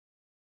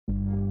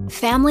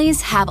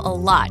Families have a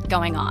lot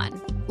going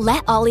on.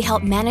 Let Ollie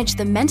help manage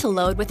the mental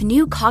load with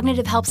new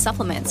cognitive help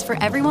supplements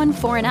for everyone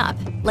 4 and up,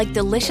 like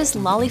delicious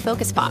Lolly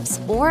Focus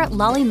Pops or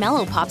Lolly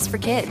Mellow Pops for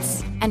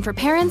kids. And for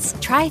parents,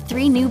 try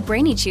 3 new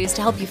Brainy Chews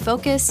to help you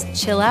focus,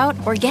 chill out,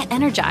 or get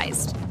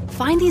energized.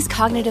 Find these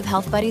cognitive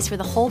health buddies for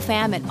the whole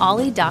fam at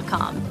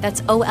ollie.com.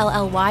 That's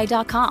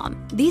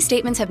OLLY.com. These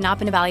statements have not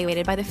been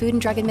evaluated by the Food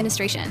and Drug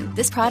Administration.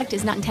 This product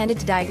is not intended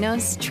to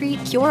diagnose,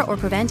 treat, cure, or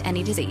prevent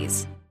any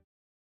disease.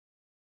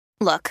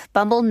 Look,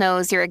 Bumble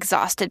knows you're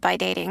exhausted by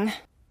dating.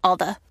 All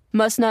the,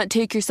 must not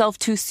take yourself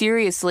too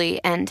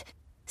seriously, and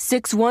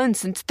 6'1"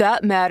 since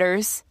that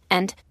matters,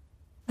 and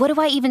what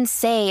do I even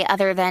say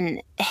other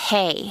than,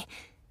 hey?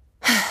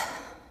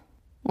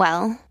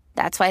 Well,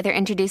 that's why they're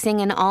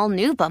introducing an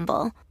all-new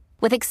Bumble,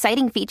 with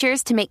exciting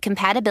features to make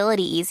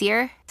compatibility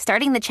easier,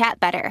 starting the chat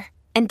better,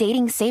 and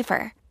dating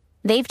safer.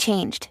 They've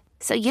changed,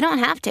 so you don't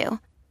have to.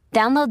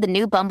 Download the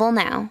new Bumble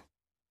now.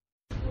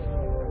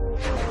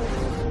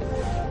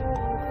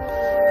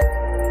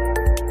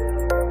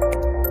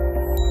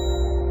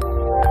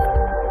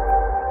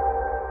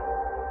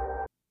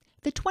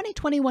 The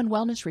 2021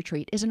 Wellness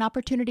Retreat is an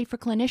opportunity for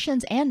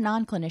clinicians and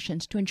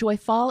non-clinicians to enjoy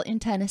fall in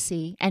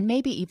Tennessee and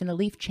maybe even a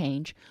leaf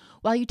change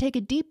while you take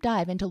a deep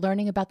dive into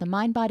learning about the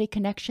mind-body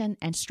connection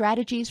and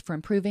strategies for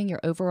improving your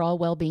overall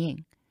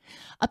well-being.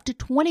 Up to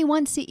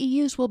 21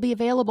 CEUs will be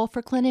available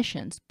for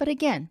clinicians, but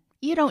again,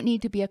 you don't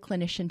need to be a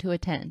clinician to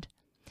attend.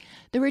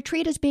 The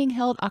retreat is being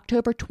held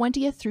October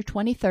 20th through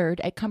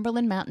 23rd at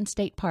Cumberland Mountain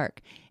State Park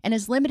and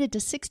is limited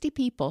to 60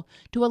 people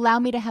to allow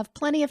me to have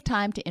plenty of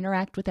time to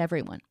interact with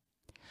everyone.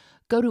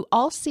 Go to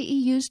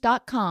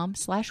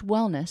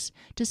allceus.com/wellness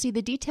to see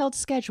the detailed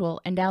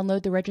schedule and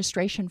download the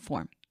registration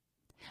form.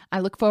 I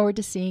look forward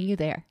to seeing you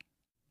there.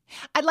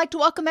 I'd like to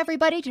welcome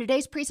everybody to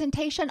today's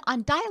presentation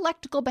on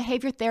dialectical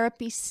behavior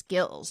therapy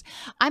skills.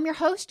 I'm your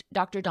host,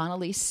 Dr.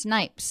 Dawn-Elise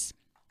Snipes.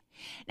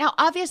 Now,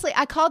 obviously,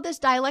 I called this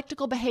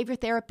dialectical behavior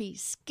therapy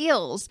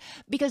skills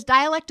because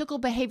dialectical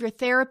behavior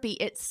therapy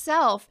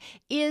itself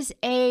is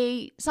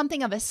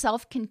something of a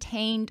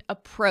self-contained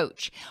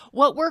approach.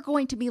 What we're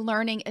going to be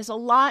learning is a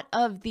lot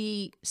of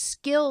the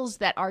skills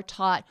that are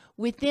taught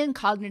within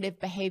cognitive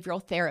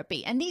behavioral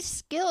therapy. And these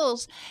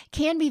skills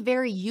can be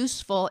very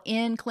useful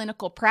in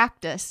clinical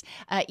practice,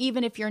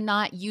 even if you're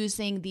not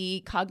using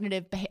the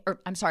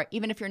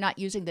even if you're not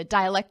using the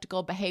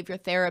dialectical behavior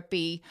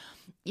therapy,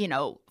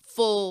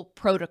 full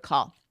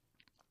protocol.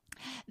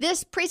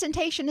 This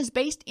presentation is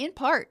based in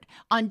part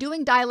on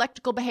Doing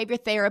Dialectical Behavior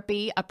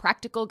Therapy, a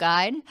Practical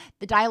Guide,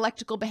 the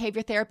Dialectical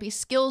Behavior Therapy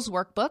Skills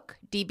Workbook,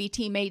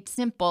 DBT Made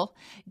Simple,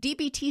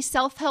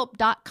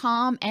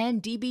 dbtselfhelp.com,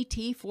 and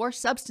DBT for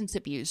Substance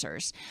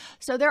Abusers.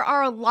 So there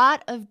are a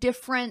lot of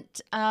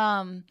different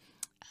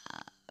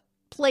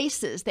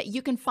places that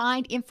you can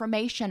find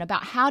information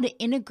about how to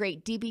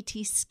integrate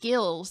DBT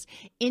skills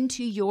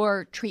into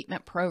your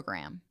treatment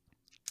program.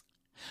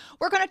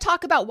 We're going to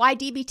talk about why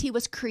DBT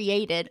was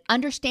created,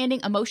 understanding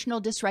emotional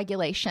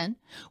dysregulation.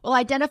 We'll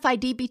identify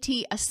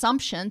DBT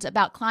assumptions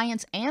about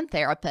clients and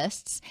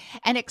therapists,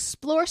 and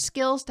explore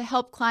skills to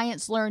help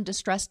clients learn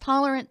distress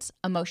tolerance,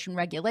 emotion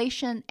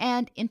regulation,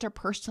 and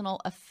interpersonal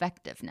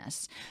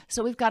effectiveness.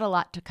 So we've got a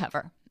lot to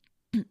cover.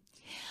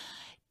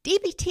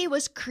 DBT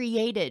was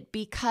created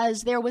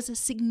because there was a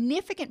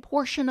significant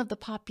portion of the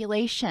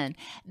population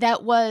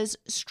that was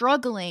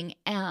struggling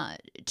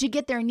to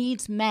get their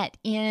needs met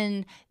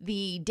in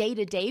the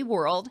day-to-day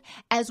world,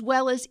 as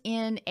well as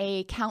in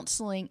a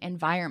counseling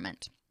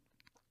environment.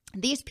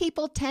 These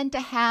people tend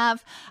to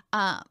have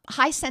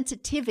high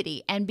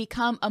sensitivity and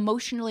become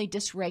emotionally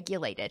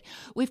dysregulated.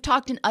 We've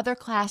talked in other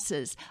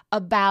classes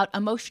about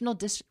emotional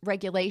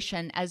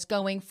dysregulation as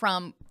going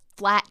from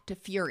flat to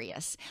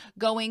furious,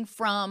 going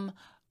from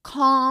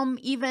calm,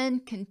 even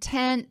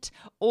content,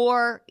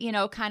 or,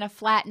 kind of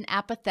flat and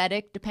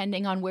apathetic,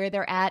 depending on where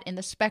they're at in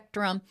the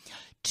spectrum,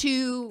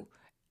 to,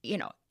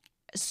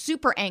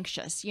 super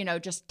anxious,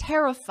 just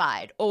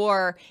terrified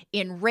or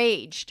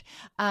enraged.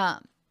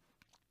 And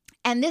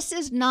this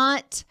is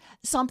not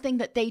something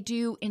that they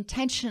do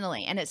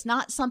intentionally, and it's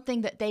not something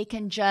that they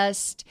can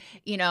just,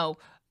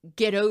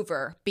 get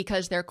over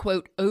because they're,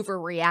 quote,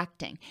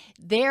 overreacting.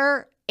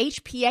 Their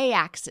HPA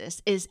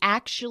axis is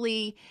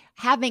actually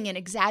having an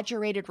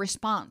exaggerated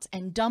response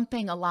and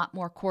dumping a lot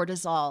more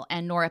cortisol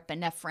and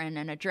norepinephrine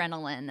and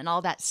adrenaline and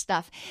all that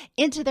stuff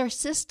into their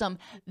system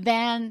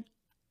than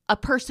a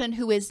person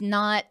who is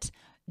not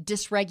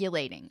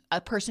dysregulating,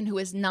 a person who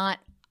is not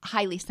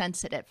highly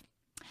sensitive.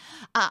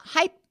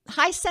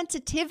 High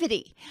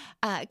sensitivity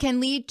can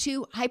lead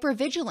to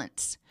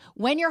hypervigilance.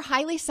 When you're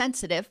highly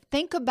sensitive,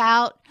 think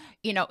about,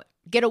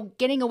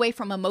 getting away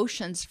from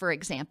emotions, for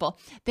example,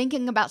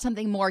 thinking about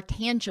something more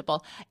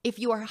tangible. If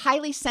you are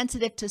highly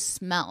sensitive to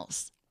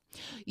smells,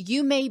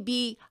 you may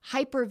be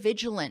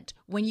hypervigilant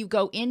when you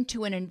go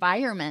into an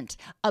environment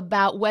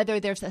about whether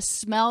there's a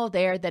smell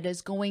there that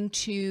is going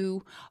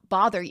to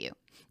bother you.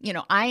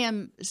 I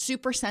am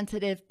super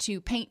sensitive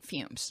to paint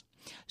fumes.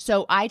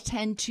 So I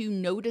tend to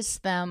notice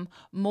them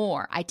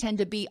more. I tend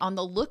to be on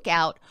the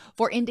lookout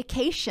for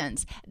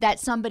indications that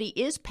somebody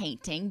is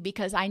painting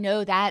because I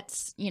know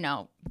that's,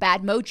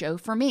 bad mojo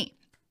for me.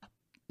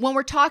 When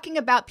we're talking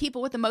about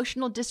people with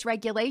emotional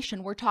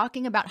dysregulation, we're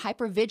talking about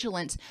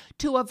hypervigilance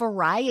to a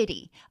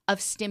variety of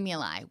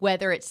stimuli,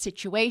 whether it's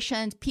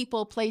situations,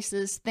 people,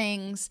 places,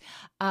 things,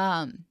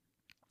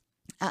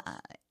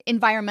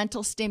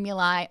 environmental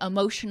stimuli,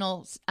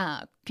 emotional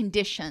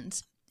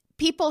conditions.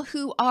 People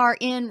who are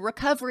in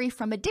recovery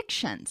from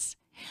addictions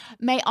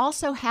may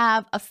also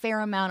have a fair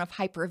amount of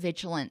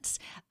hypervigilance,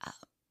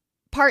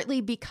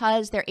 partly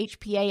because their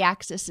HPA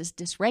axis is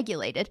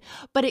dysregulated,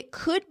 but it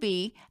could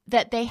be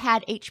that they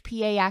had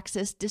HPA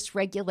axis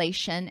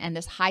dysregulation and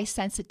this high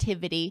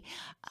sensitivity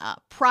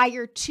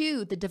prior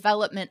to the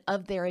development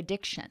of their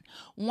addiction.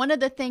 One of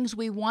the things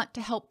we want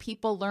to help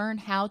people learn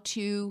how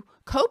to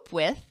cope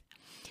with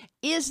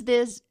is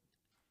this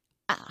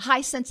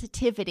high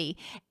sensitivity,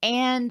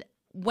 and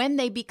when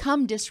they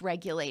become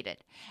dysregulated,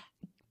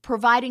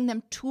 providing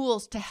them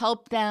tools to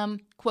help them,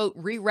 quote,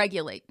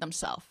 re-regulate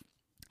themselves.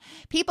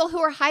 People who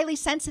are highly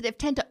sensitive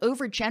tend to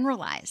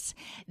overgeneralize.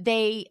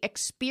 They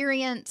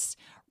experience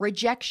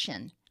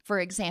rejection, for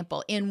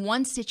example, in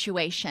one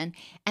situation,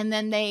 and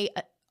then they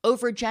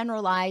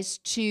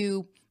overgeneralize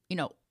to,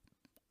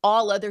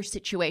 all other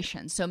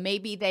situations. So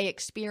maybe they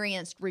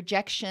experienced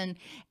rejection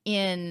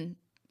in,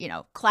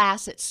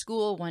 class at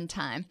school one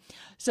time.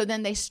 So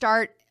then they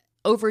start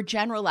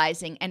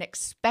overgeneralizing and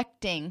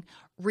expecting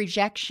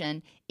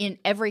rejection in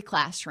every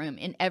classroom,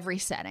 in every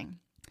setting.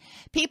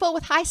 People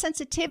with high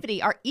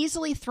sensitivity are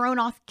easily thrown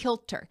off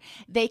kilter.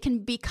 They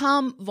can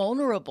become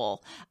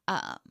vulnerable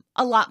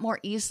a lot more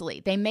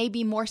easily. They may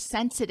be more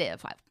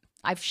sensitive.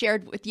 I've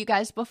shared with you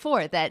guys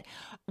before that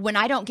when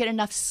I don't get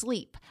enough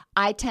sleep,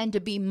 I tend to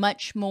be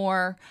much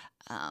more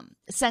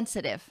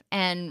sensitive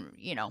and,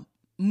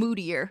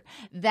 moodier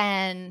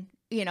than,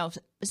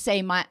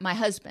 say my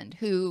husband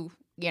who,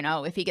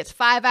 if he gets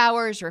 5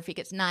 hours or if he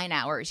gets 9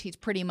 hours, he's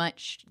pretty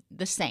much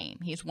the same.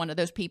 He's one of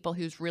those people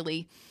who's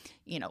really,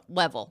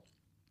 level.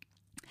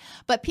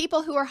 But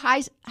people who are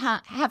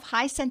have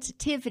high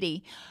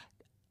sensitivity,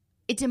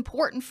 it's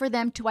important for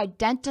them to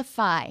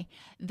identify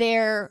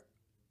their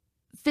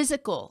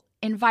physical,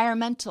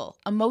 environmental,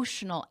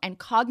 emotional, and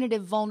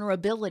cognitive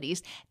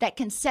vulnerabilities that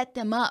can set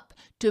them up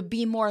to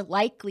be more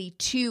likely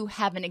to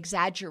have an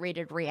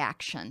exaggerated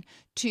reaction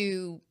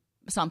to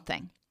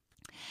something.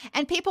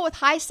 And people with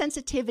high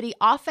sensitivity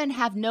often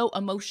have no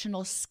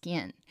emotional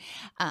skin.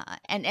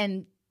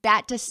 And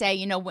that to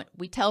say, when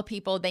we tell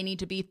people they need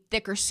to be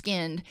thicker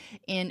skinned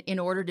in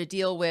order to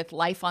deal with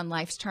life on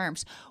life's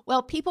terms.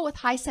 Well, people with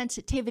high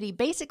sensitivity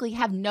basically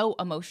have no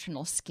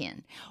emotional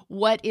skin.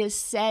 What is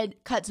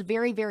said cuts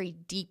very, very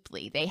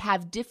deeply. They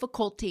have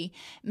difficulty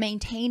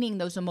maintaining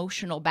those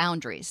emotional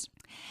boundaries.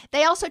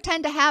 They also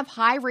tend to have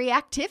high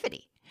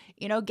reactivity.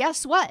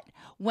 Guess what?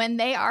 When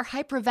they are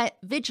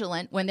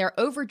hypervigilant, when they're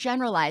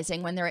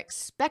overgeneralizing, when they're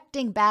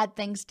expecting bad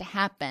things to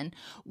happen,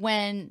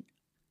 when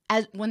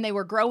they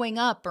were growing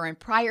up or in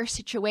prior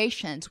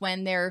situations,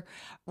 when their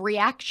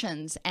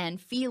reactions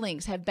and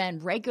feelings have been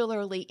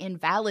regularly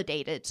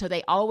invalidated, so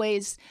they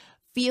always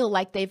feel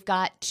like they've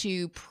got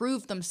to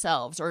prove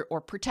themselves or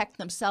protect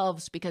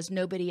themselves because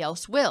nobody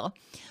else will.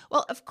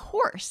 Well, of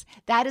course,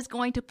 that is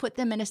going to put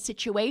them in a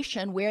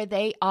situation where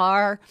they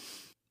are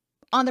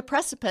on the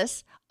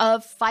precipice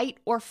of fight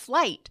or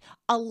flight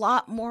a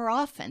lot more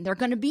often. They're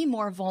going to be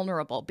more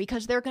vulnerable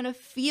because they're going to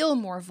feel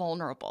more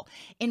vulnerable.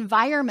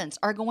 Environments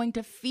are going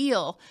to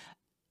feel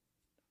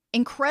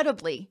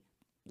incredibly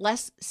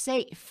less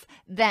safe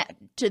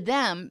to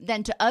them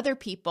than to other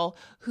people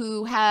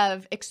who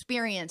have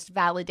experienced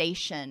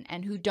validation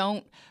and who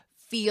don't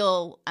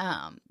feel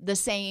the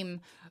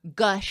same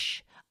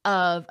gush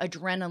of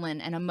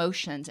adrenaline and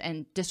emotions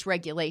and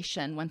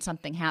dysregulation when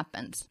something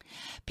happens.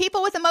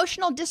 People with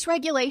emotional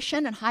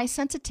dysregulation and high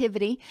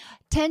sensitivity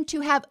tend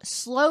to have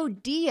slow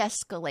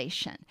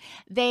de-escalation.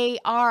 They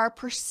are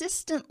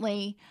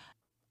persistently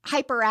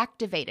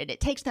hyperactivated. It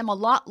takes them a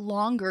lot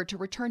longer to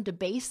return to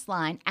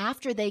baseline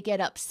after they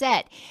get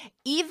upset,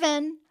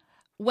 even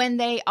when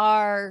they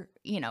are,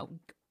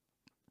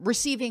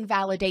 receiving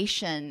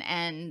validation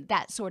and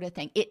that sort of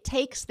thing. It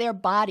takes their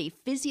body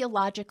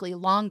physiologically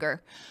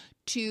longer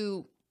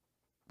to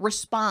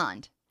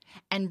respond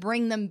and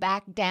bring them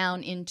back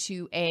down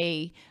into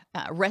a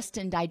rest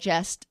and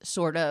digest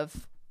sort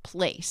of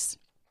place.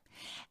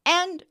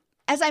 And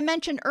as I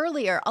mentioned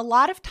earlier, a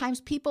lot of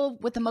times people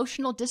with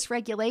emotional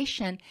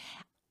dysregulation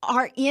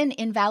are in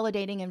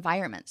invalidating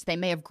environments. They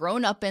may have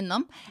grown up in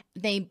them.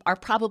 They are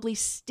probably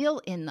still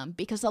in them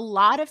because a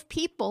lot of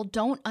people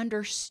don't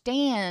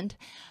understand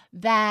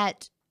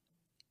that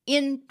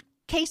in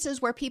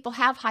cases where people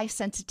have high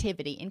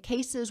sensitivity, in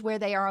cases where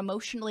they are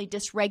emotionally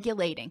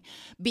dysregulating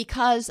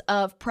because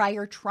of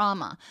prior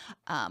trauma,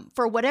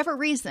 for whatever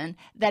reason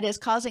that is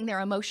causing their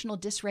emotional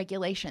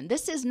dysregulation,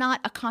 this is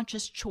not a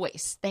conscious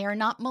choice. They are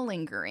not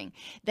malingering.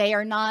 They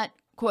are not,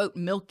 quote,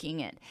 milking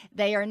it.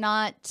 They are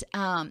not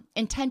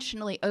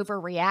intentionally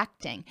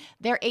overreacting.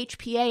 Their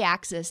HPA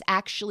axis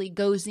actually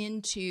goes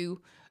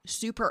into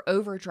super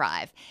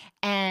overdrive.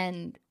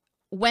 And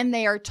when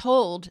they are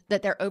told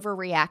that they're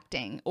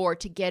overreacting or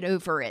to get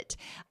over it,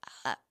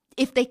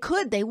 if they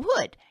could, they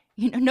would.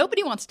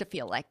 Nobody wants to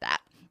feel like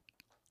that.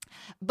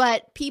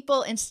 But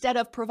people, instead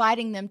of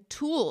providing them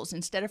tools,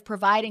 instead of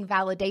providing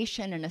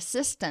validation and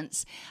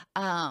assistance,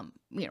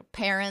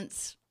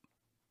 parents,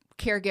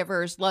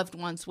 caregivers, loved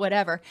ones,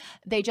 whatever,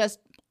 they just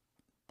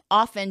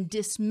often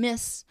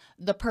dismiss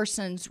the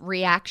person's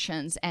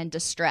reactions and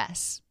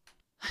distress.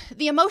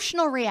 The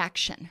emotional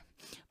reaction.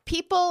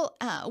 People,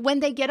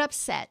 when they get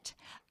upset,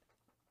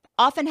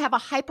 often have a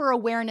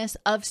hyper-awareness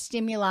of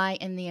stimuli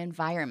in the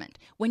environment.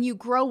 When you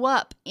grow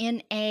up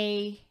in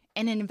an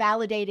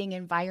invalidating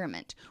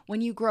environment,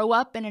 when you grow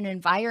up in an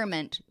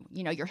environment,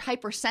 you're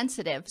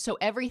hypersensitive, so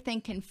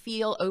everything can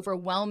feel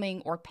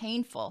overwhelming or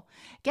painful.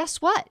 Guess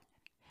what?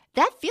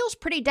 That feels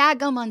pretty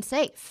daggum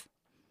unsafe.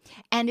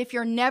 And if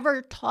you're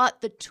never taught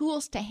the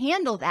tools to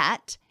handle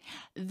that,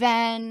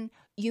 then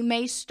you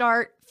may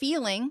start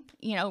feeling,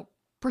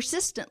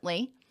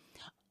 persistently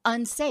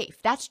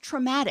unsafe. That's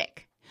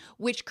traumatic,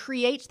 which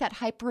creates that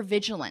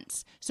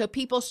hypervigilance. So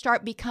people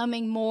start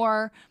becoming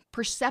more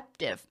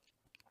perceptive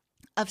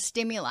of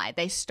stimuli.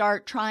 They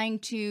start trying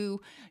to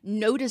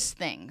notice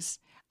things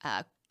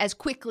as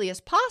quickly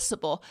as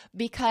possible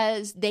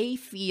because they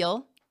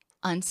feel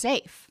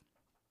unsafe.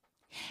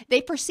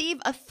 They perceive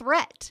a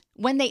threat.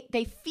 When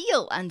they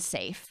feel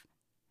unsafe,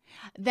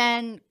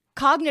 then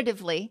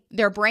cognitively,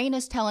 their brain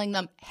is telling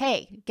them,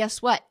 hey,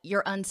 guess what?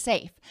 You're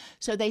unsafe.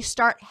 So they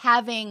start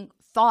having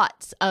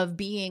thoughts of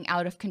being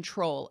out of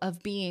control,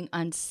 of being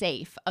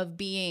unsafe, of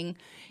being,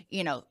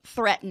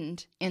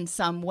 threatened in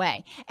some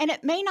way. And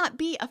it may not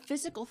be a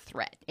physical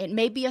threat. It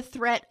may be a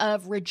threat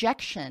of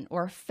rejection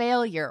or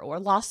failure or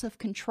loss of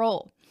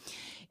control.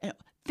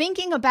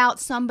 Thinking about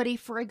somebody,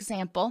 for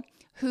example,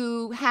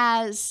 who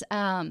has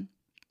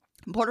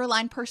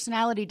borderline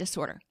personality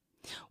disorder.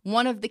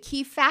 One of the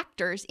key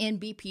factors in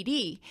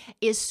BPD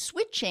is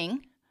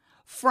switching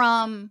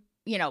from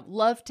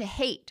love to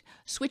hate,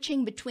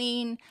 switching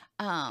between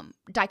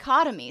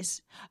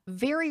dichotomies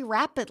very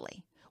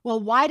rapidly. Well,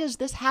 why does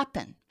this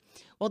happen?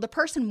 Well, the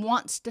person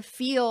wants to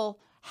feel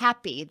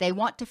happy. They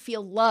want to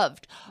feel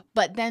loved,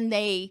 but then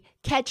they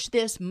catch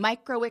this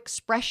micro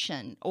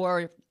expression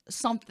or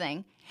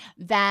something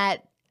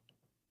that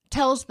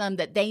tells them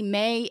that they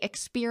may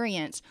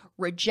experience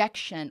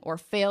rejection or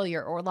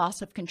failure or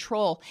loss of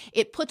control.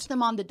 It puts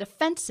them on the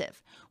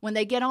defensive. When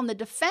they get on the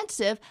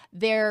defensive,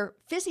 their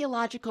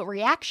physiological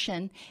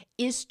reaction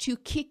is to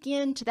kick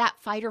into that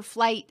fight or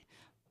flight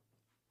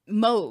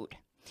mode.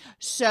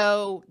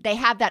 So they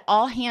have that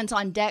all hands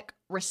on deck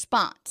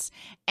response,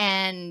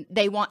 and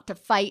they want to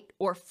fight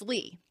or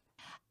flee.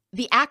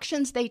 The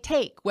actions they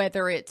take,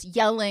 whether it's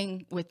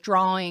yelling,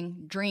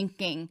 withdrawing,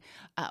 drinking,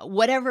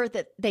 whatever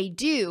that they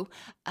do,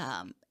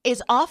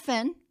 is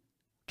often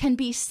can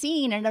be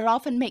seen, and it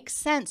often makes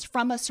sense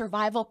from a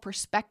survival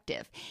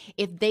perspective.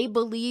 If they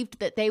believed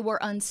that they were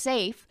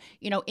unsafe,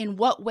 in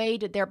what way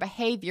did their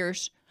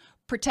behaviors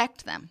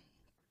protect them?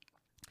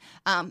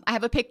 I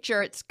have a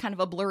picture, it's kind of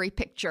a blurry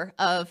picture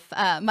of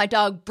my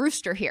dog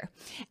Brewster here.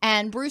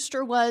 And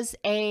Brewster was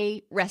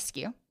a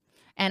rescue.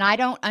 And I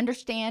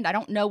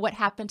don't know what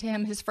happened to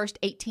him his first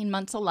 18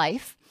 months of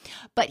life,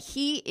 but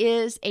he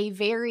is a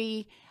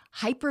very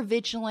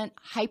hypervigilant,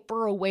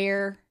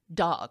 hyper-aware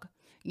dog.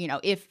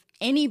 If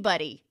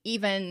anybody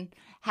even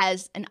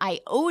has an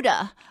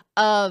iota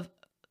of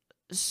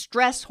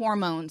stress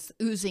hormones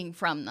oozing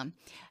from them,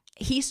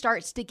 he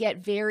starts to get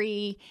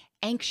very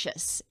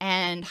anxious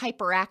and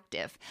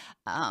hyperactive.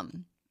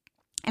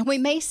 And we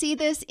may see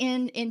this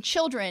in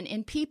children,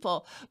 in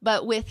people,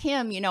 but with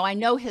him, I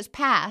know his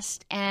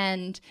past,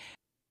 and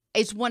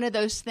it's one of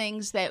those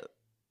things that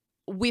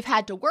we've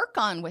had to work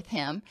on with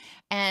him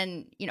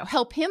and,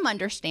 help him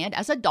understand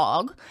as a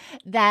dog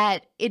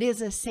that it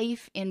is a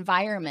safe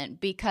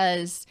environment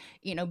because,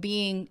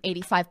 being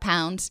 85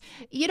 pounds,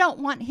 you don't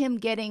want him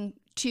getting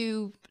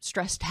too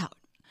stressed out.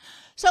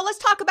 So let's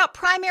talk about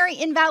primary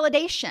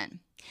invalidation.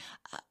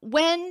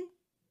 When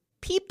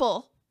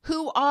people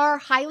who are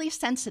highly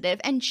sensitive,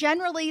 and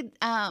generally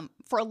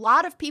for a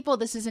lot of people,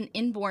 this is an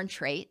inborn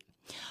trait,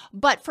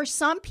 but for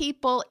some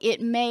people, it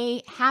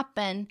may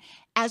happen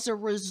as a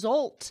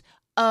result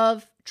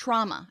of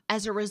trauma,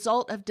 as a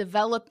result of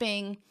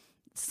developing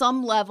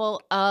some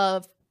level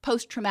of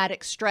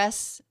post-traumatic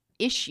stress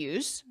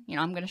issues.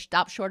 I'm going to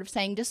stop short of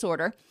saying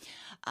disorder,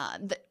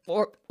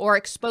 or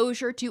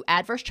exposure to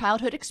adverse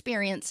childhood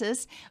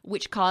experiences,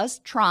 which cause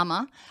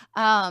trauma.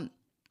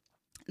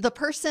 The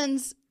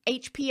person's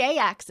HPA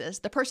axis,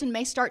 the person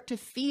may start to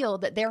feel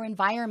that their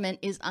environment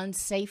is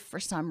unsafe for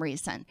some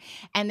reason,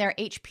 and their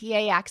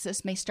HPA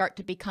axis may start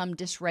to become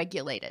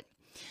dysregulated.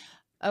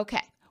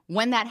 Okay,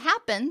 when that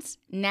happens,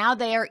 now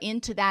they are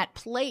into that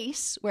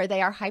place where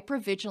they are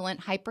hypervigilant,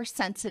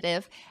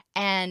 hypersensitive,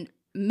 and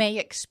may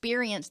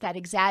experience that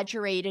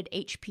exaggerated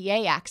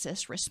HPA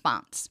axis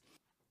response.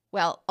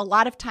 Well, a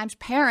lot of times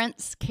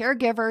parents,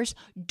 caregivers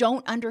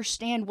don't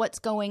understand what's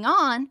going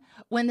on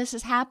when this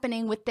is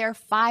happening with their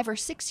 5 or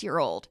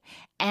 6-year-old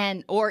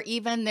or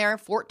even their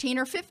 14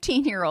 or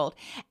 15-year-old.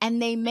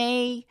 And they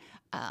may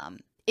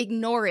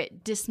ignore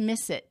it,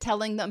 dismiss it, tell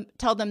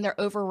them they're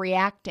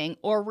overreacting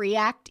or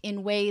react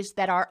in ways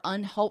that are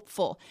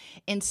unhelpful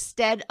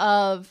instead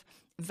of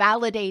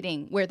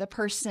validating where the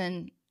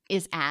person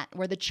is at,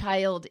 where the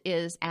child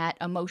is at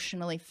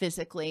emotionally,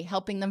 physically,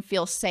 helping them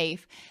feel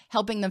safe,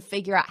 helping them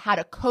figure out how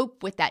to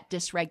cope with that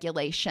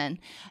dysregulation.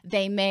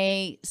 They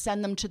may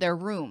send them to their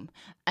room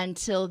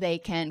until they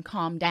can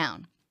calm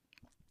down.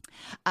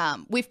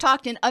 We've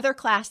talked in other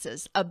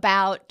classes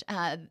about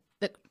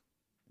the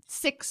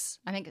 6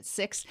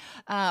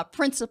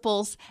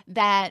 principles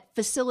that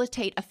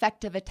facilitate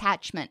effective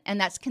attachment,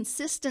 and that's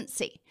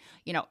consistency.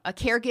 A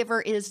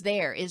caregiver is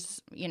there,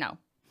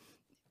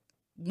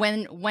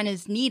 when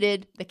is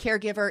needed, the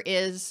caregiver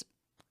is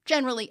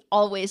generally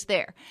always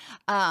there.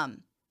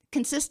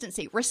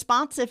 Consistency,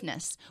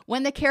 responsiveness.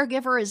 When the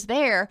caregiver is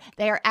there,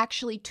 they are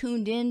actually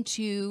tuned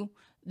into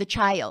the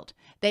child.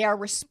 They are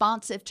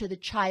responsive to the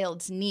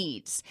child's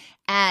needs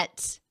when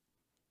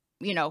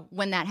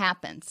that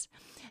happens.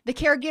 The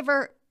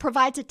caregiver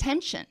provides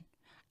attention.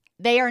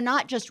 They are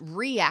not just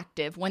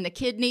reactive. When the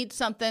kid needs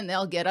something,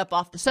 they'll get up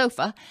off the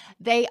sofa.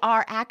 They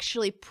are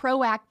actually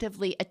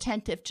proactively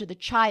attentive to the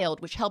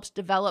child, which helps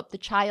develop the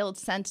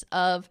child's sense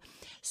of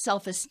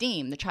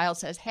self-esteem. The child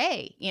says,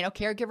 hey,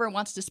 caregiver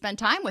wants to spend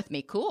time with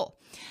me. Cool.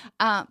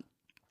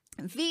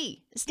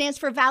 V stands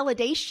for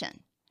validation.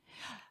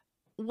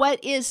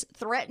 What is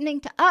threatening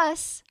to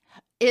us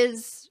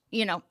is,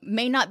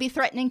 may not be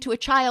threatening to a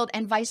child,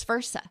 and vice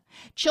versa.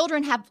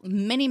 Children have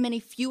many,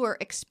 many fewer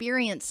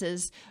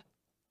experiences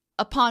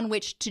upon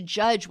which to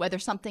judge whether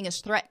something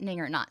is threatening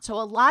or not. So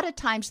a lot of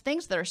times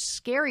things that are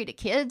scary to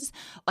kids,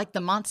 like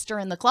the monster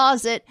in the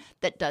closet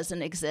that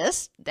doesn't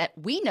exist, that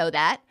we know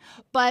that,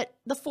 but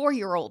the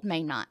 4-year-old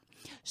may not.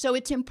 So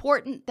it's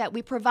important that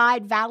we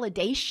provide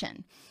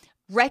validation,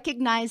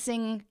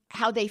 recognizing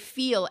how they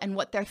feel and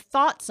what their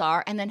thoughts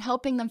are, and then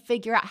helping them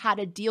figure out how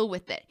to deal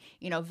with it.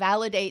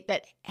 Validate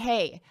that,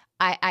 hey,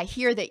 I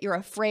hear that you're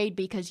afraid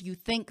because you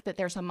think that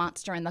there's a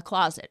monster in the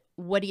closet.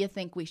 What do you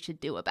think we should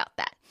do about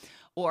that?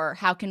 Or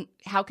how can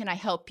I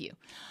help you?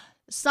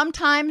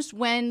 Sometimes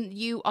when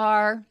you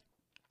are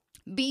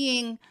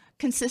being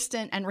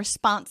consistent and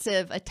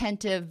responsive,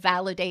 attentive,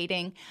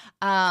 validating,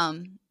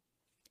 and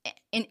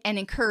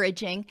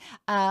encouraging,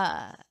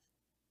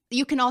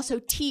 you can also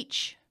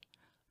teach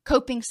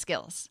coping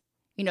skills.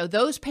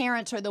 Those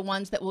parents are the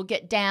ones that will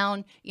get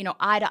down,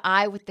 eye to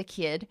eye with the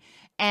kid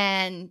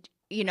and,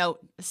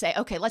 say,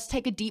 okay, let's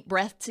take a deep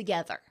breath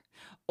together,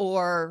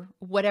 or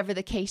whatever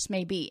the case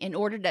may be, in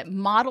order to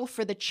model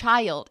for the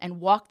child and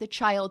walk the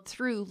child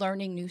through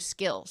learning new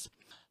skills.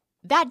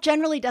 That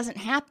generally doesn't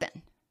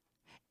happen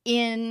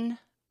in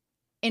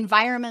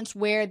environments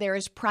where there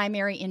is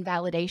primary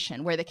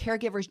invalidation, where the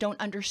caregivers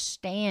don't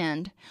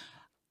understand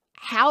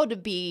how to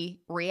be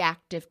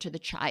reactive to the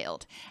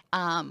child,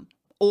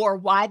 or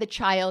why the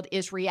child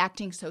is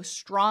reacting so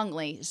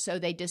strongly, so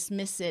they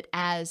dismiss it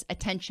as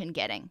attention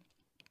getting.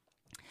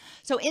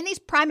 So in these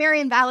primary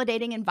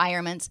invalidating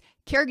environments,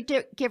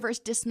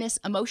 caregivers dismiss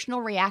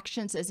emotional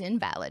reactions as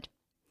invalid.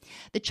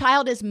 The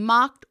child is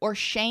mocked or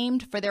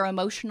shamed for their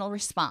emotional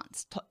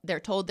response. They're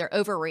told they're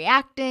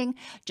overreacting,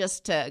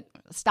 just to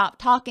stop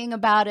talking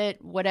about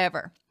it,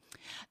 whatever.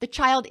 The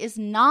child is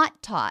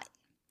not taught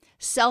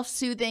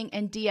self-soothing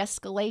and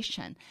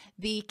de-escalation.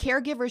 The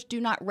caregivers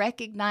do not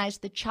recognize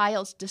the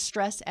child's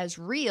distress as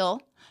real.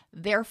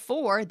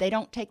 Therefore, they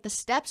don't take the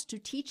steps to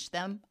teach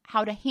them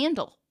how to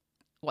handle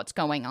what's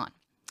going on.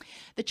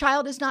 The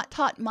child is not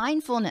taught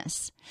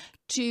mindfulness,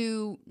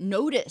 to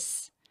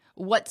notice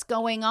what's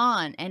going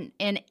on and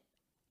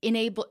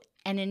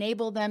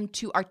enable them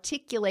to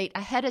articulate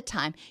ahead of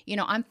time.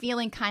 I'm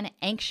feeling kind of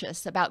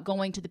anxious about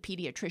going to the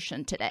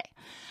pediatrician today.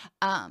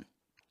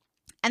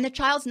 And the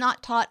child's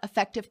not taught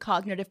effective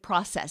cognitive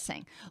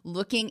processing,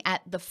 looking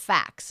at the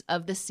facts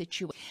of the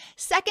situation.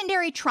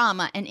 Secondary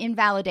trauma and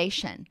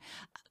invalidation.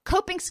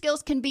 Coping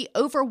skills can be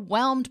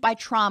overwhelmed by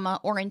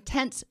trauma or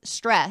intense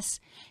stress,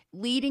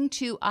 leading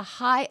to a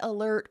high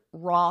alert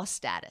raw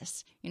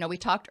status. We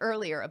talked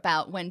earlier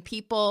about when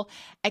people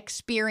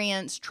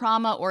experience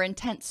trauma or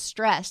intense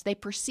stress, they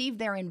perceive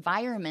their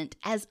environment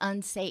as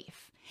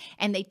unsafe.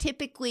 And they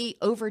typically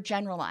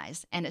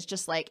overgeneralize, and it's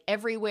just like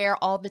everywhere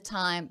all the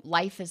time,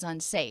 life is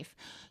unsafe.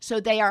 So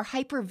they are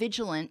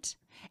hypervigilant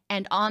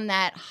and on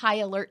that high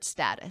alert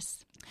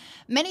status.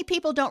 Many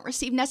people don't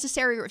receive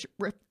necessary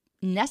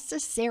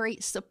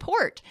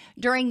support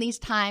during these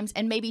times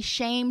and may be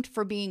shamed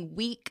for being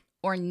weak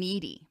or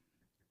needy.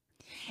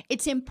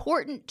 It's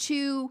important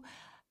to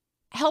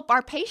help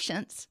our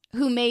patients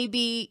who may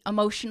be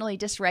emotionally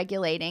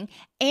dysregulating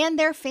and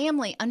their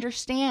family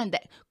understand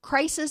that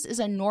crisis is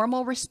a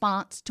normal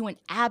response to an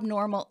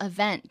abnormal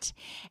event.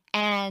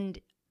 And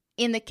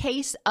in the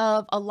case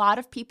of a lot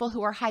of people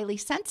who are highly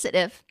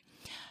sensitive,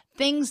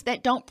 things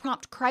that don't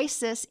prompt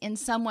crisis in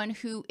someone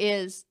who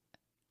is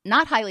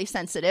not highly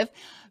sensitive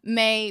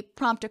may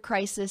prompt a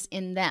crisis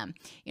in them.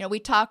 We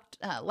talked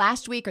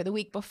last week or the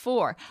week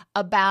before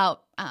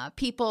about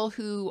people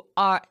who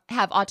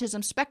have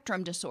autism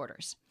spectrum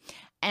disorders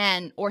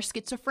or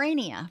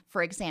schizophrenia,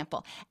 for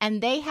example,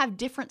 and they have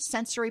different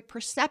sensory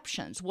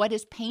perceptions. What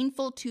is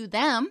painful to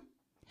them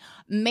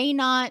may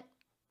not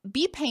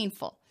be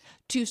painful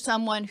to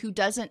someone who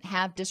doesn't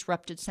have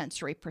disrupted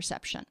sensory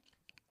perception.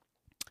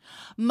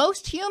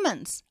 Most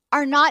humans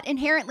are not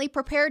inherently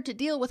prepared to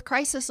deal with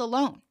crisis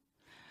alone.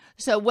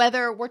 So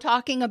whether we're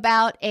talking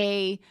about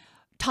a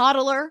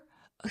toddler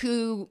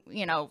who,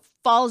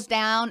 falls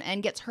down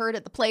and gets hurt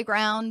at the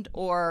playground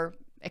or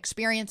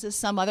experiences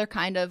some other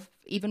kind of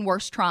even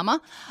worse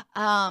trauma,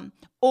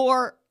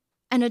 or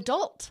an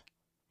adult,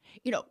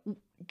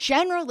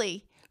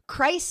 generally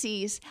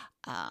crises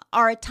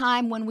are a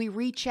time when we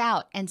reach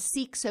out and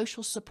seek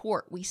social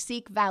support. We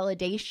seek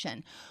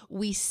validation.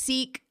 We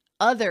seek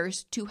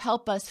others to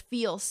help us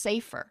feel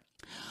safer.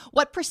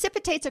 What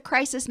precipitates a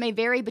crisis may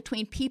vary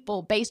between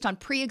people based on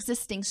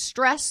pre-existing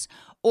stress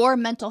or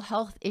mental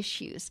health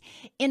issues.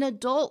 In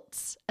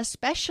adults,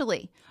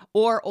 especially,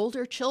 or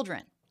older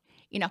children,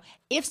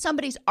 if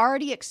somebody's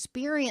already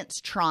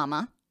experienced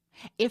trauma,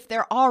 if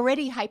they're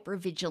already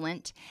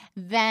hypervigilant,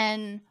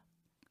 then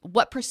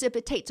what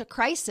precipitates a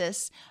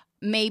crisis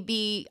may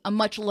be a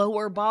much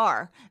lower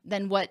bar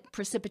than what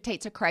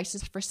precipitates a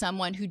crisis for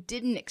someone who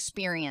didn't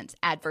experience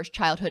adverse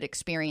childhood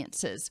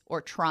experiences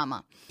or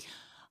trauma.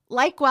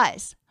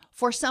 Likewise,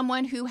 for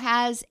someone who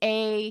has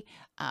a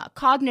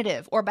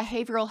cognitive or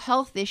behavioral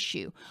health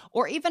issue,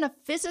 or even a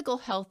physical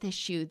health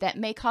issue that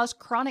may cause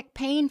chronic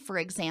pain, for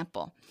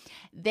example,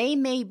 they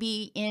may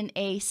be in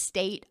a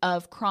state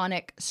of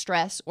chronic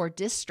stress or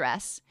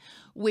distress,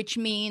 which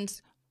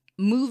means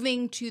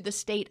moving to the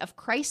state of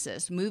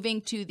crisis,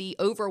 moving to the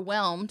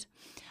overwhelmed,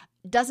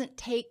 doesn't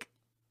take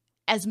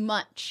as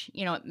much.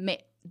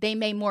 They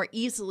may more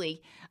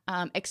easily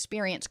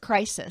experience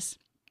crisis.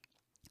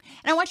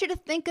 And I want you to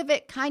think of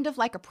it kind of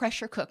like a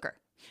pressure cooker.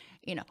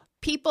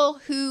 People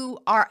who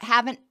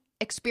haven't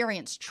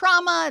experienced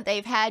trauma,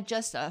 they've had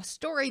just a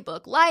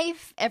storybook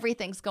life,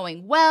 everything's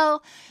going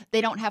well,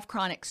 they don't have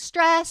chronic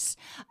stress,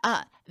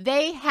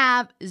 they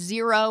have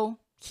zero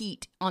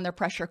heat on their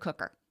pressure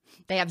cooker.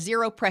 They have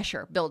zero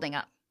pressure building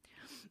up.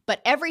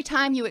 But every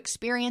time you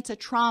experience a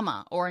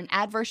trauma or an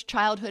adverse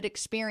childhood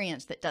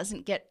experience that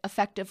doesn't get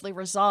effectively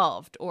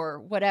resolved or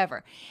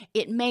whatever,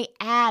 it may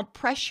add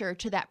pressure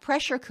to that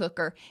pressure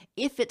cooker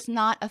if it's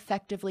not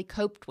effectively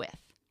coped with.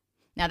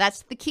 Now,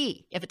 that's the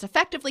key. If it's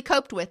effectively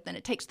coped with, then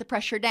it takes the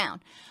pressure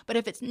down. But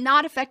if it's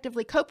not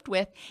effectively coped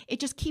with,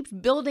 it just keeps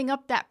building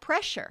up that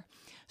pressure.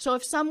 So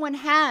if someone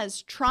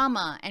has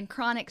trauma and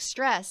chronic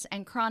stress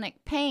and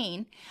chronic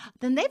pain,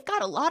 then they've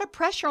got a lot of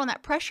pressure on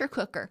that pressure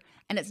cooker,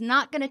 and it's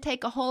not going to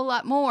take a whole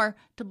lot more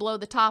to blow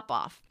the top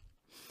off.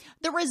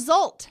 The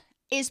result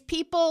is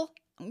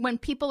when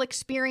people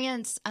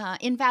experience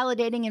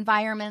invalidating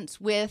environments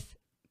with,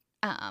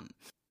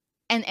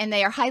 and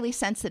they are highly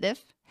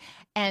sensitive,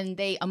 and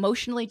they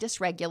emotionally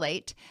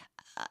dysregulate,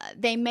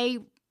 they may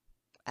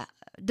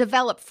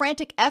develop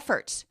frantic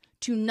efforts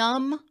to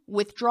numb,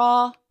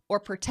 withdraw, or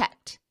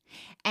protect.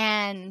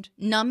 And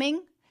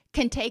numbing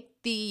can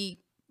take the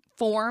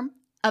form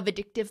of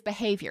addictive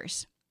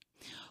behaviors.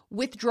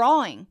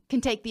 Withdrawing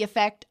can take the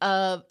effect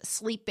of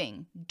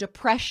sleeping,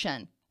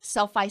 depression,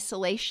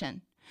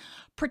 self-isolation.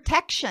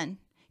 Protection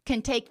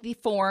can take the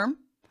form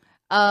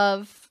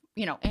of,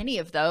 any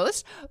of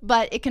those,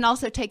 but it can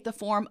also take the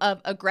form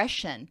of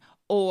aggression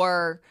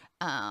or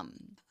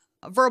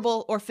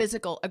verbal or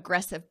physical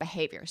aggressive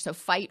behavior. So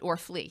fight or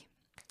flee.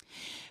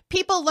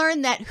 People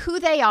learn that who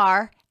they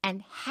are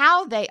and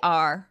how they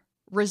are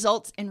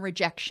results in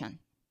rejection.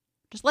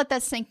 Just let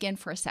that sink in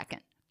for a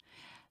second.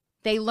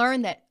 They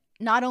learn that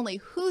not only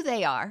who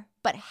they are,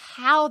 but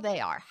how they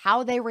are,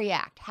 how they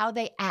react, how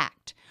they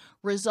act,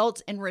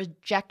 results in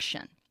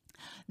rejection.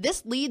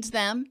 This leads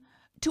them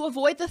to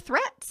avoid the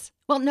threats.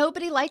 Well,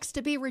 nobody likes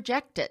to be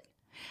rejected.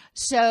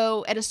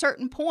 So at a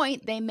certain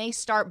point, they may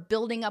start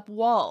building up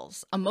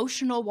walls,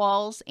 emotional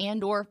walls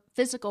and or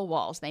physical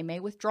walls. They may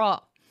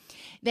withdraw.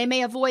 They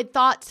may avoid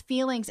thoughts,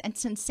 feelings, and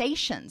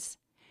sensations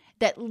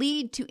that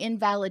lead to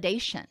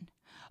invalidation.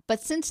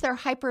 But since they're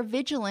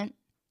hypervigilant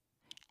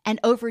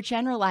and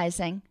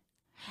overgeneralizing,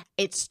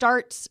 it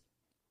starts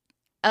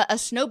a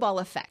snowball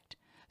effect.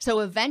 So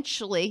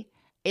eventually,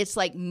 it's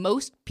like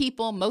most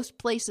people, most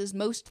places,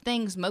 most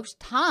things, most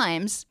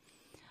times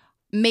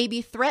may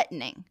be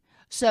threatening.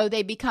 So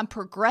they become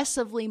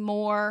progressively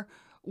more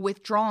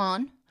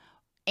withdrawn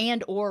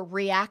and or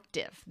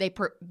reactive. They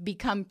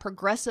become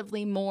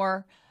progressively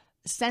more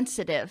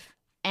sensitive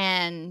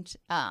and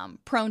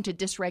prone to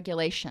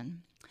dysregulation.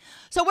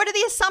 So what are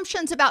the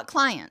assumptions about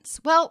clients?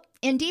 Well,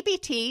 in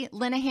DBT,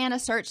 Linehan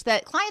asserts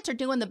that clients are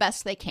doing the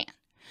best they can.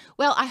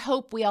 Well, I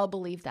hope we all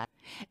believe that.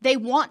 They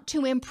want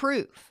to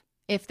improve.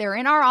 If they're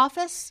in our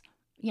office,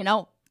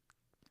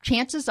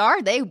 chances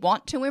are they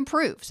want to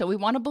improve. So we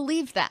want to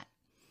believe that.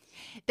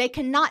 They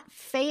cannot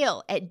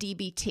fail at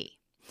DBT.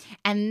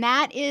 And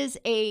that is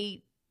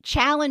a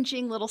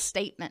challenging little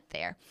statement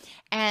there.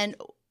 And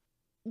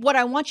what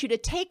I want you to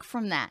take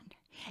from that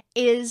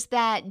is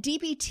that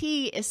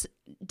DBT is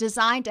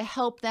designed to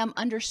help them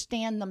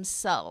understand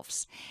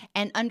themselves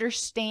and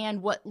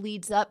understand what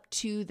leads up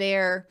to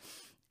their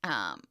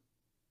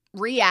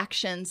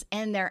reactions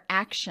and their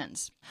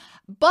actions.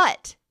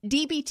 But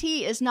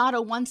DBT is not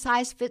a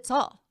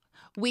one-size-fits-all.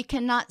 We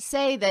cannot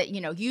say that,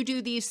 you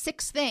do these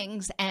 6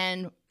 things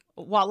and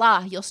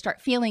voila, you'll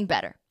start feeling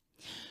better.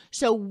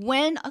 So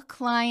when a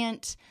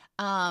client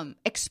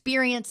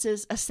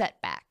experiences a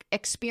setback,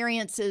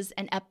 experiences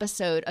an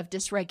episode of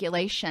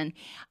dysregulation,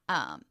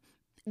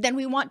 then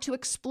we want to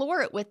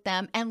explore it with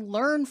them and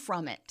learn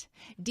from it.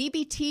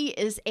 DBT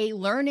is a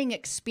learning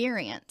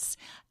experience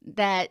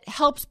that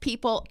helps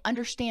people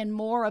understand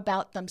more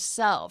about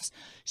themselves.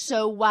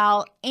 So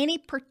while any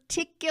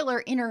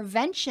particular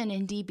intervention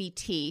in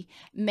DBT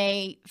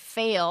may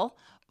fail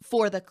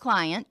for the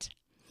client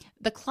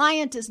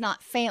is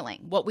not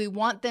failing. What we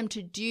want them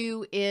to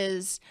do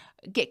is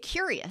get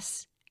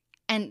curious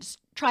and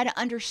try to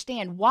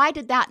understand, why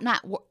did that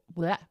not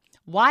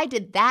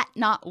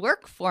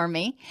work for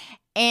me,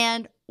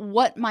 and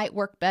what might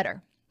work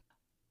better.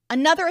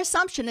 Another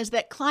assumption is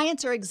that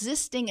clients are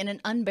existing in an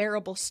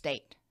unbearable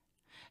state.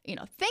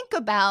 Think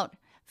about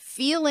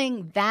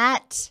feeling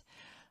that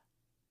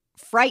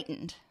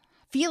frightened,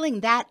 feeling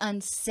that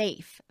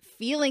unsafe,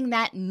 feeling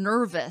that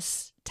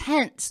nervous,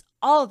 tense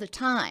all the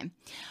time,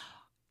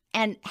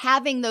 and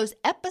having those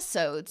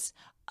episodes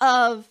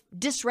of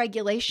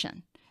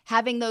dysregulation,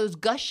 having those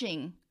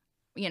gushing,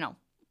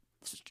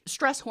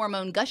 stress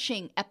hormone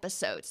gushing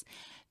episodes.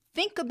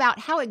 Think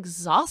about how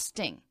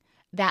exhausting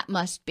that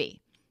must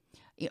be.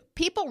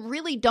 People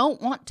really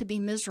don't want to be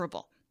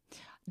miserable.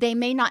 They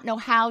may not know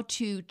how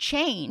to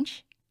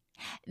change.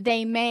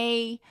 They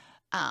may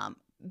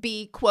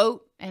be,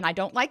 quote, and I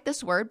don't like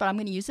this word, but I'm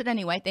going to use it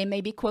anyway. They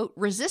may be, quote,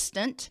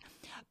 resistant.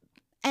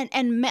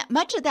 And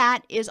much of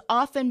that is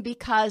often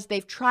because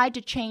they've tried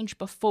to change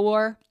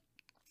before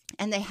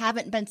and they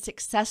haven't been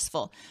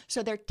successful.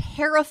 So they're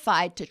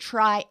terrified to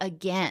try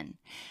again.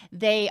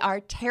 They are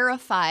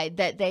terrified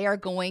that they are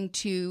going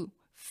to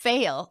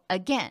fail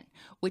again,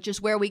 which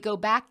is where we go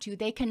back to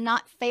they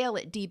cannot fail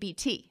at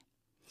DBT.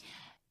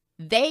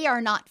 They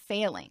are not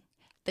failing.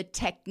 The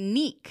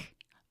technique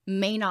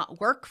may not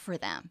work for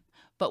them,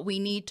 but we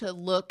need to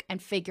look and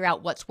figure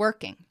out what's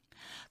working.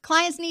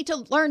 Clients need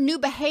to learn new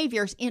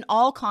behaviors in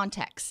all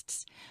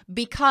contexts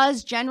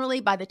because generally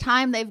by the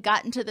time they've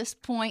gotten to this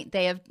point,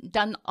 they have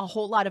done a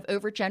whole lot of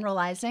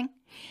overgeneralizing.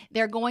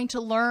 They're going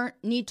to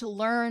need to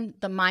learn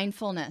the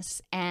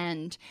mindfulness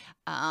and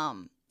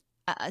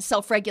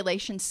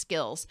self-regulation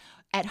skills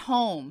at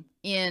home,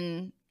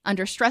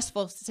 under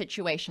stressful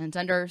situations,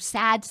 under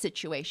sad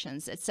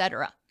situations,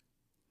 etc.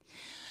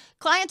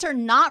 Clients are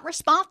not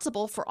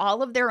responsible for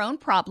all of their own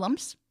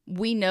problems.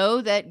 We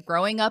know that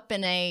growing up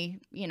in a,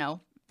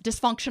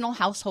 dysfunctional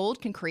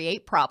household can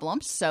create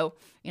problems. So,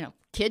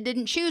 kid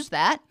didn't choose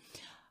that.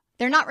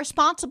 They're not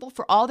responsible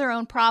for all their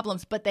own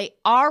problems, but they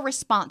are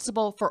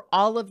responsible for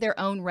all of their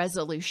own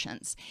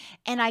resolutions.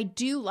 And I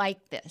do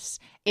like this.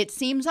 It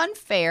seems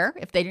unfair.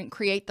 If they didn't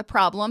create the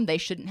problem, they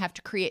shouldn't have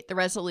to create the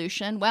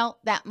resolution. Well,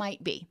 that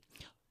might be.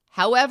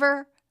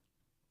 However,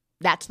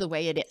 that's the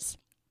way it is.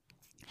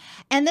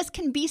 And this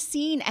can be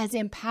seen as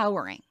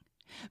empowering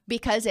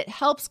because it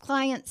helps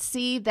clients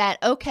see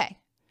that, okay,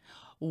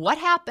 what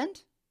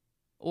happened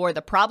or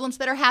the problems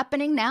that are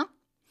happening now,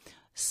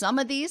 some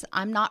of these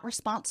I'm not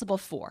responsible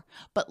for,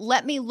 but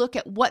let me look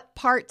at what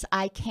parts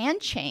I can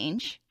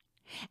change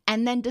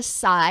and then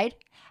decide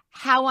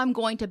how I'm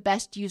going to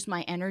best use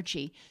my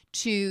energy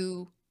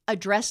to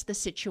address the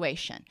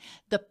situation.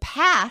 The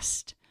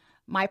past,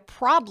 my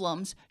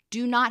problems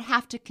do not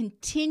have to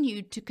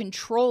continue to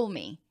control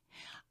me.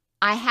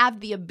 I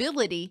have the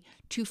ability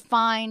to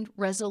find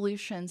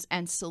resolutions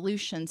and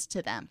solutions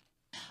to them.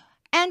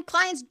 And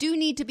clients do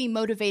need to be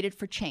motivated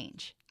for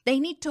change. They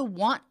need to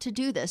want to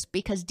do this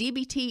because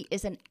DBT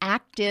is an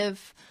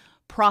active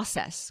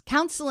process.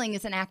 Counseling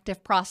is an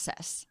active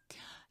process.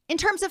 In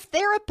terms of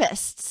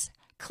therapists,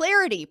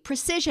 clarity,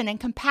 precision, and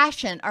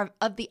compassion are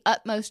of the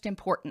utmost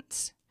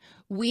importance.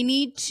 We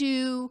need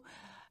to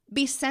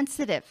be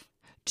sensitive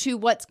to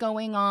what's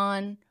going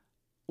on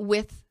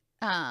with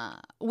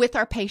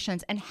our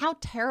patients and how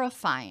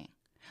terrifying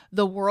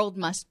the world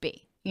must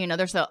be.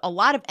 There's a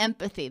lot of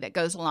empathy that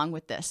goes along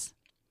with this.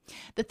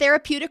 The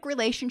therapeutic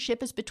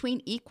relationship is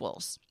between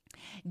equals.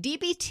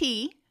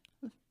 DBT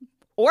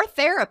or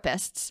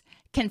therapists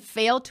can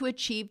fail to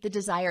achieve the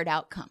desired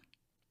outcome.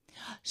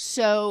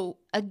 So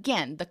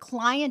again, the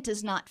client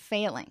is not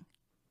failing.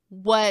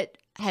 What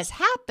has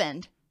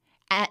happened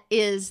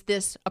is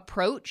this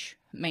approach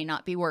may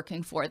not be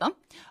working for them,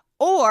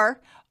 or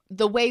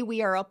the way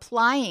we are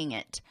applying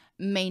it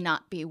may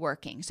not be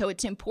working. So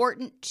it's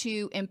important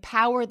to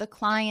empower the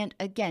client,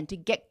 again, to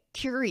get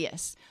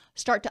curious,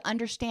 start to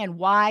understand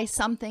why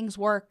some things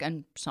work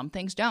and some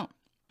things don't.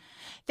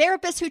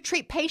 Therapists who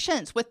treat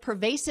patients with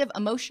pervasive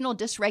emotional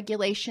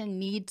dysregulation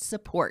need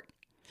support.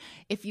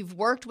 If you've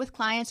worked with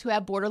clients who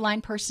have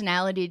borderline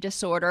personality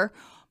disorder,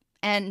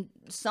 and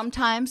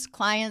sometimes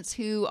clients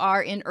who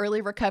are in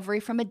early recovery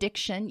from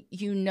addiction,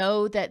 you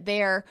know that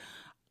their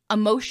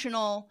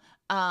emotional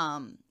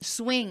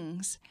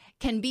swings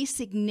can be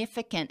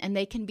significant and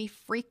they can be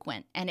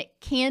frequent, and it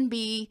can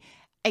be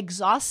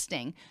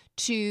exhausting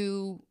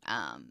to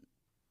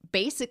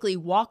basically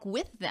walk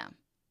with them.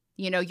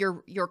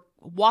 You're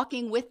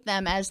walking with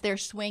them as they're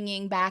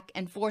swinging back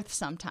and forth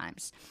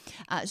sometimes.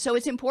 So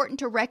it's important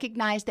to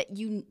recognize that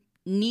you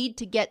need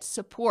to get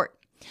support.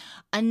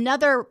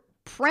 Another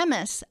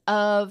premise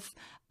of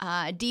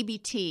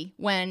DBT,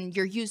 when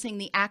you're using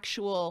the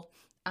actual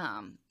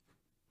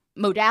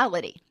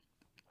modality,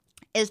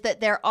 is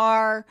that there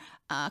are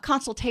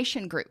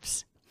consultation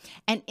groups.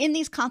 And in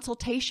these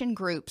consultation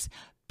groups,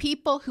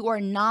 people who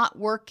are not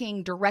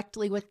working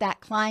directly with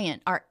that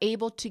client are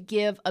able to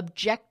give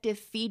objective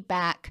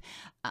feedback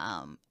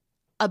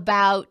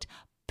about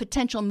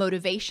potential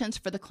motivations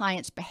for the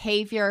client's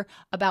behavior,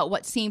 about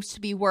what seems to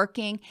be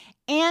working,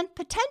 and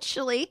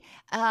potentially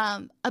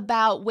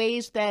about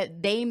ways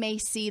that they may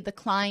see the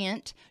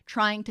client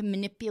trying to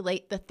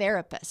manipulate the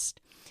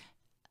therapist.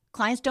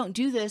 Clients don't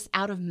do this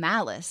out of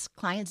malice.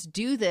 Clients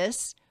do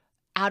this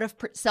out of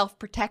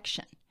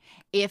self-protection.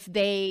 If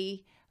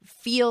they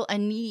feel a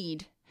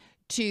need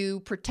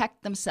to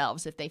protect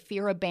themselves, if they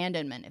fear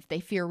abandonment, if they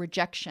fear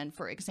rejection,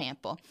 for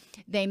example,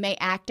 they may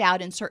act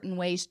out in certain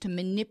ways to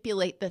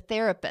manipulate the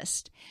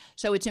therapist.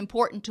 So it's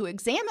important to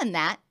examine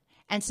that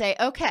and say,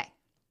 okay,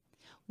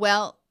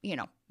 well,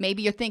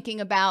 maybe you're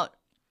thinking about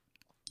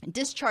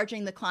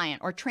discharging the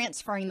client or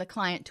transferring the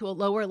client to a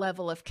lower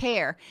level of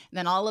care.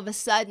 Then all of a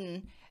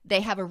sudden,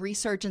 they have a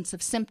resurgence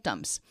of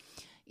symptoms.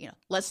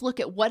 Let's look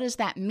at what does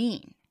that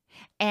mean,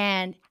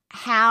 and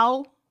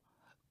how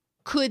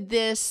could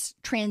this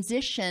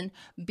transition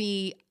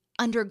be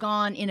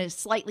undergone in a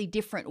slightly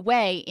different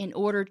way in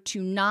order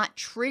to not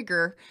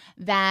trigger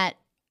that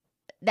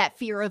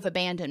fear of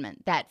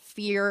abandonment, that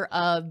fear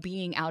of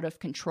being out of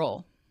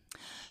control.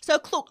 So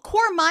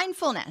core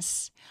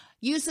mindfulness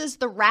uses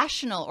the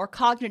rational or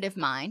cognitive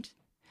mind,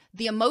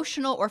 the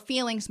emotional or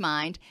feelings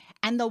mind,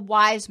 and the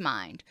wise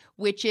mind,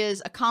 which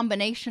is a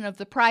combination of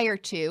the prior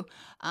two,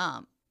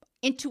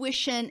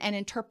 intuition and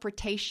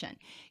interpretation.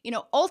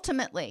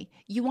 Ultimately,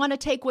 you want to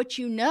take what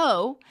you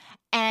know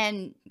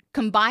and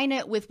combine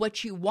it with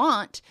what you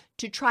want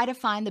to try to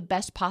find the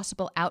best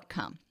possible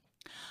outcome.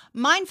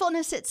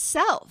 Mindfulness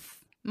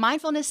itself,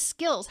 mindfulness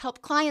skills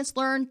help clients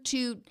learn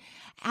to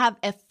have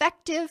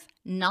effective,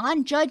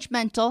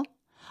 non-judgmental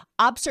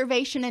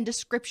observation and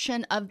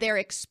description of their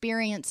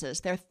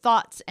experiences, their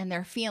thoughts, and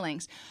their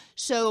feelings.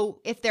 So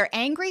if they're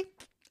angry,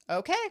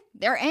 okay,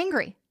 they're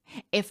angry.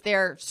 If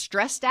they're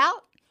stressed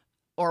out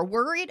or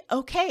worried,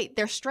 okay,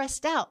 they're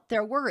stressed out,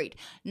 they're worried.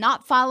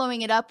 Not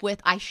following it up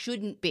with, I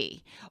shouldn't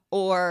be,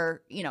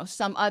 or,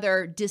 some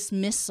other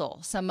dismissal,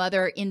 some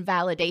other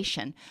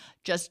invalidation.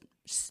 Just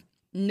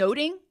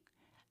noting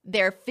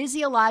their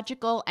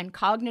physiological and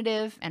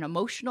cognitive and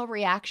emotional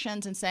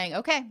reactions and saying,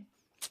 okay,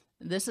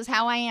 this is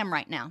how I am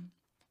right now.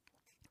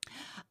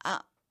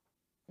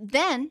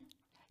 Then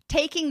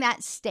taking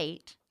that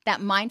state,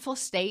 that mindful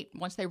state,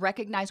 once they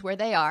recognize where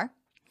they are,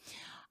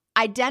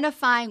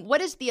 identifying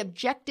what is the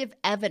objective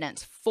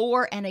evidence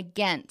for and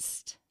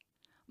against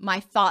my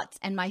thoughts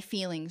and my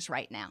feelings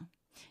right now.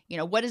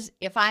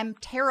 If I'm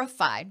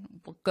terrified,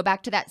 we'll go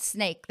back to that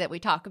snake that we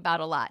talk about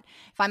a lot.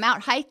 If I'm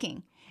out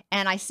hiking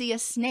and I see a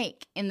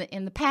snake in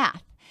the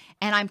path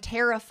and I'm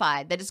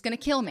terrified that it's going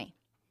to kill me.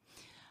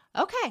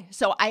 Okay,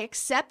 so I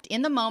accept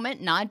in the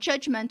moment,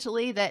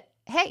 non-judgmentally, that,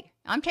 hey,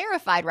 I'm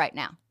terrified right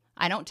now.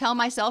 I don't tell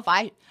myself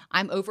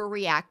I'm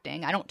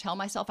overreacting. I don't tell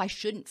myself I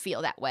shouldn't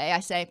feel that way. I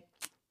say,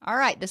 all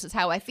right, this is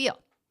how I feel.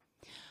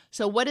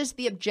 So what is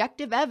the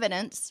objective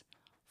evidence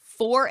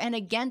for and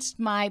against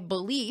my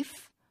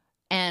belief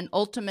and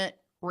ultimate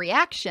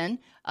reaction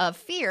of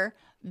fear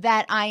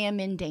that I am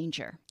in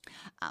danger?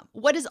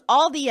 What is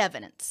all the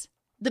evidence?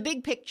 The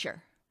big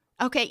picture.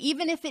 Okay,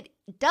 even if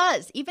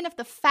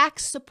the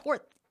facts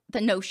support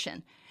the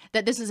notion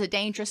that this is a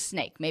dangerous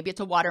snake, maybe it's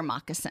a water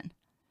moccasin.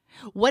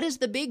 What is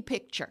the big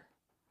picture?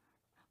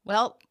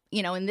 Well,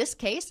 in this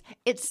case,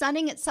 it's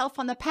sunning itself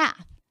on the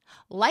path.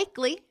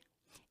 Likely,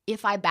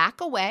 if I back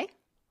away,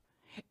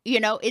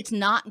 it's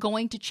not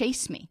going to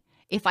chase me.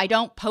 If I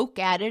don't poke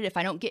at it, if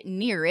I don't get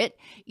near it,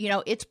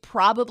 it's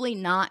probably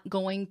not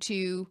going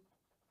to,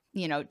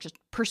 just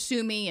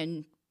pursue me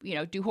and,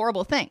 do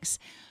horrible things.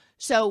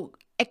 So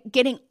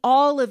getting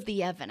all of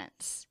the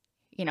evidence,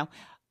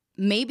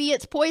 maybe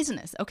it's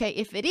poisonous. Okay,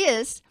 if it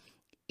is,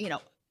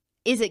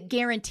 is it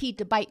guaranteed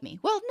to bite me?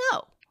 Well,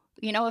 no.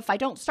 If I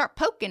don't start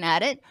poking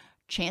at it,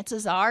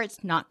 chances are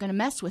it's not going to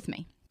mess with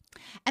me.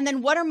 And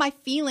then what are my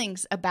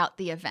feelings about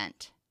the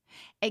event?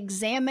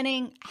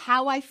 Examining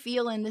how I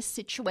feel in this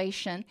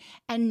situation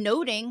and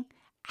noting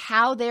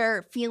how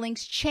their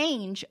feelings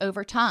change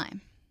over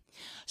time.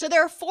 So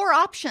there are 4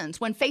 options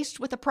when faced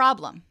with a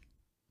problem.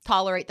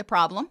 Tolerate the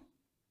problem.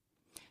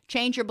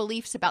 Change your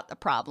beliefs about the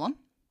problem.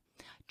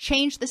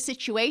 Change the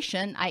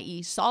situation,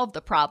 i.e. solve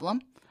the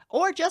problem.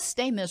 or just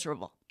stay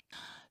miserable.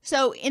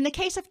 So in the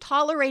case of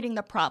tolerating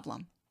the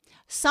problem,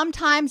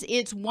 sometimes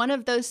it's one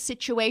of those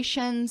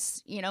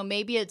situations,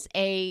 maybe it's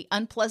a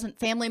unpleasant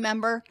family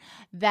member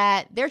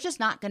that they're just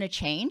not going to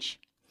change.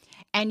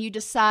 And you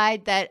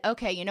decide that,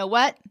 okay, you know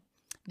what?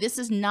 This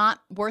is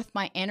not worth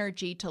my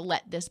energy to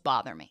let this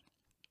bother me.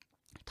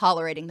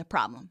 Tolerating the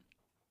problem.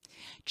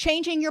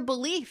 Changing your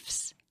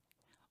beliefs.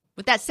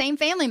 With that same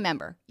family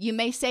member, you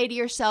may say to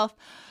yourself,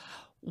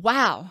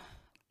 wow,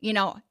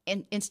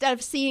 instead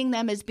of seeing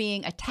them as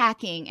being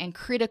attacking and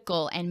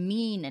critical and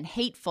mean and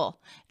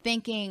hateful,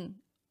 thinking,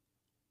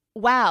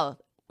 wow,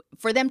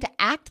 for them to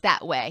act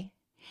that way,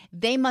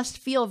 they must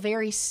feel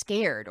very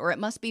scared, or it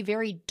must be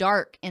very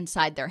dark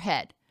inside their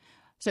head.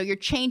 So you're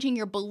changing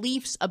your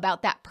beliefs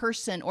about that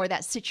person or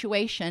that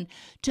situation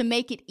to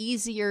make it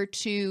easier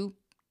to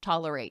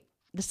tolerate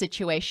the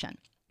situation.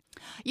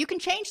 You can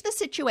change the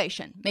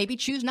situation. Maybe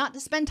choose not to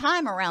spend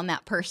time around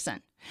that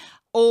person.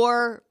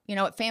 Or,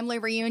 at family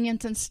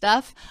reunions and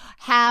stuff,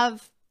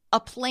 have a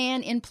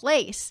plan in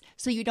place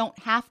so you don't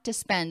have to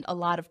spend a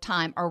lot of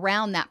time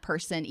around that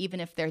person, even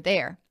if they're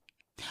there.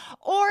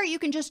 Or you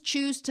can just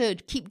choose to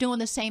keep doing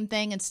the same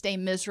thing and stay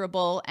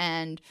miserable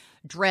and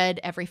dread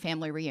every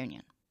family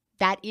reunion.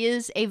 That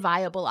is a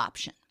viable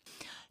option.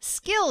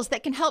 Skills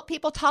that can help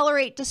people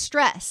tolerate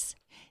distress.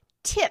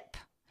 TIP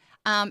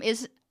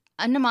is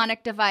a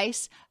mnemonic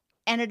device,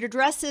 and it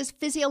addresses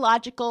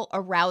physiological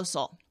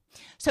arousal.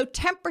 So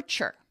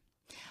temperature,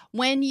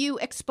 when you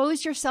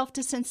expose yourself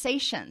to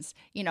sensations,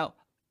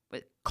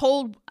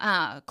 cold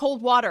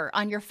water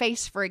on your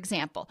face, for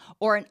example,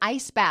 or an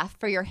ice bath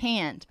for your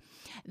hand,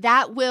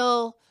 that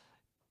will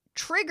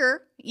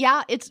trigger,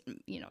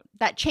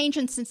 that change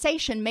in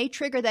sensation may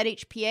trigger that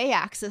HPA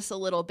axis a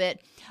little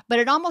bit, but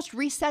it almost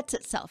resets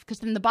itself because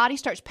then the body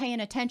starts paying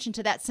attention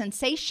to that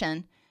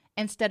sensation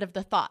instead of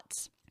the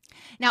thoughts.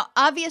 Now,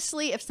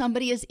 obviously, if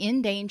somebody is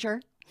in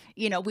danger,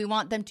 we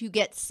want them to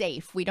get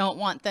safe. We don't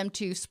want them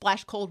to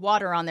splash cold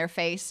water on their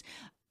face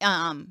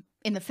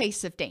in the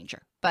face of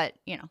danger. But,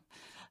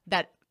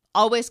 that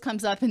always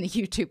comes up in the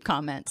YouTube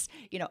comments.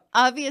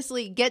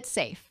 Obviously get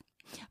safe.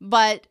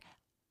 But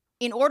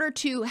in order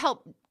to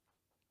help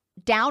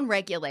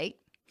downregulate,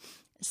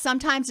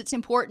 sometimes it's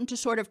important to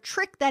sort of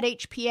trick that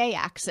HPA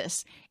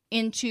axis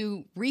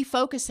into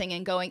refocusing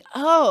and going,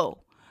 oh,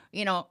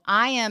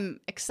 I am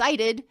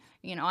excited.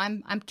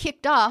 I'm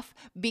kicked off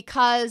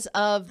because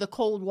of the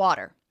cold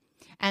water.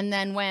 And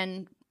then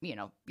when,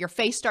 your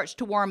face starts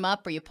to warm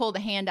up, or you pull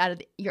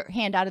your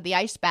hand out of the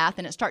ice bath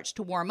and it starts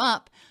to warm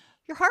up,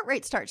 your heart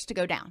rate starts to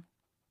go down.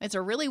 It's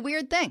a really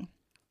weird thing.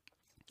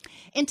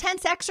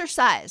 Intense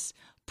exercise,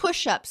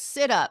 push-ups,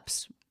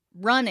 sit-ups,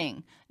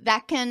 running,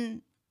 that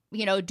can,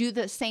 do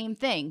the same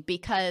thing,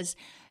 because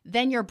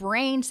then your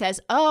brain says,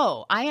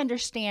 oh, I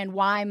understand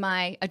why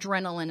my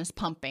adrenaline is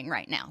pumping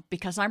right now,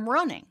 because I'm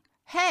running.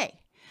 Hey.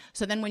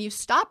 So then when you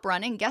stop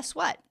running, guess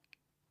what?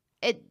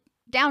 It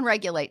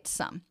downregulates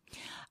some.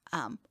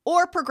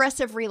 Or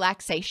progressive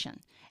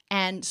relaxation,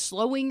 and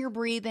slowing your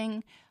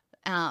breathing,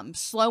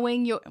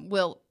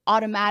 will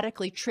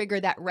automatically trigger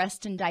that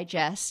rest and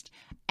digest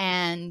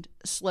and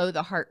slow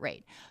the heart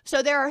rate.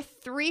 So there are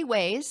 3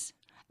 ways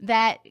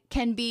that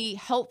can be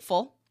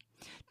helpful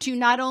to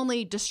not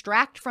only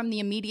distract from the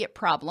immediate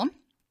problem.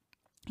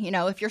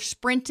 If you're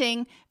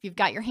sprinting, if you've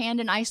got your hand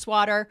in ice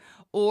water,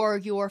 or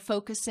you're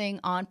focusing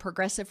on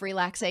progressive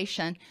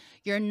relaxation,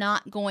 you're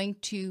not going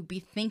to be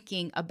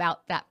thinking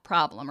about that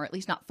problem, or at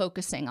least not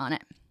focusing on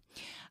it.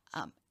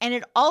 And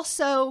it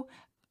also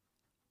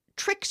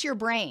tricks your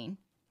brain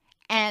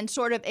and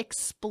sort of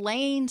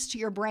explains to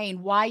your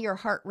brain why your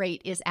heart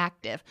rate is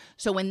active.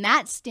 So when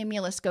that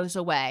stimulus goes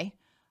away,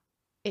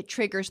 it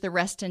triggers the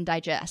rest and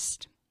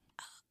digest.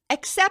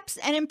 Accepts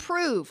and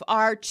Improve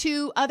are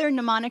 2 other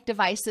mnemonic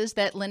devices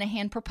that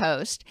Linehan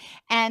proposed,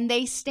 and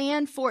they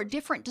stand for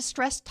different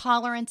distress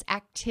tolerance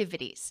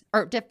activities,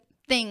 or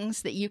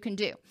things that you can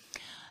do.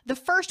 The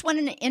first one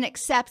in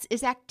Accepts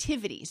is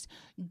activities,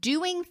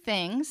 doing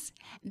things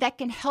that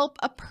can help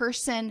a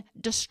person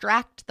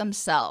distract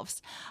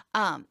themselves.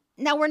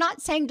 Now, we're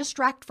not saying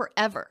distract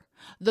forever.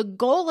 The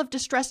goal of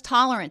distress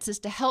tolerance is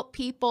to help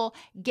people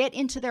get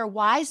into their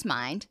wise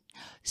mind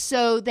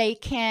so they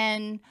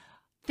can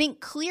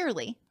think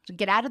clearly,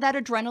 get out of that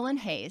adrenaline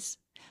haze,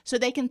 so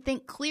they can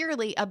think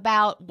clearly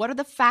about what are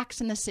the facts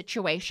in the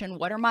situation,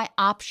 what are my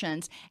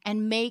options,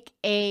 and make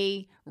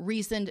a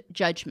reasoned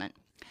judgment.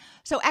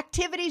 So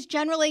activities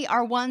generally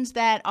are ones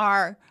that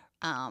are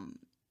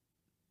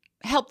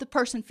help the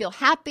person feel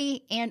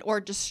happy and or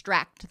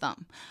distract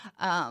them.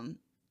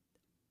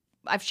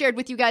 I've shared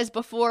with you guys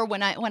before,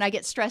 when I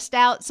get stressed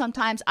out,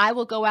 sometimes I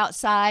will go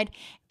outside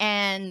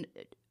and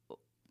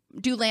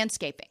do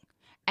landscaping.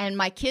 And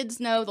my kids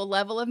know the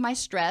level of my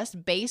stress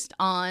based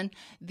on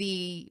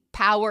the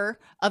power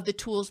of the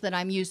tools that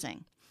I'm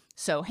using.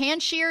 So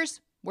hand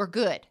shears, we're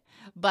good.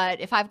 But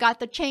if I've got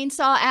the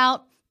chainsaw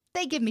out,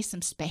 they give me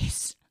some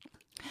space.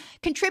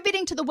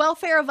 Contributing to the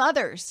welfare of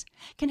others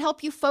can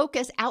help you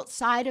focus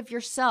outside of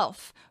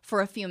yourself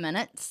for a few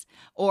minutes,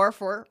 or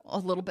for a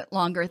little bit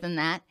longer than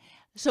that.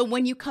 So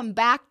when you come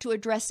back to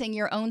addressing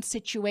your own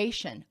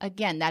situation,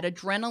 again, that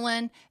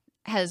adrenaline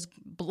has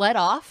bled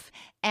off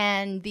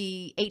and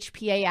the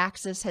HPA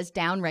axis has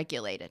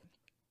downregulated.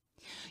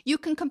 You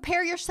can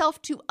compare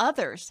yourself to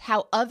others,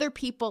 how other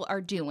people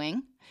are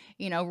doing,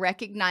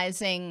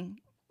 recognizing,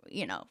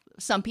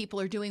 some people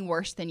are doing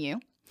worse than you.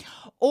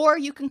 Or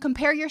you can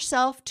compare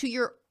yourself to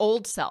your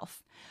old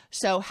self.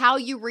 So how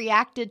you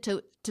reacted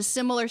to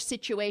similar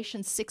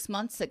situations 6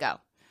 months ago.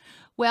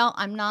 Well,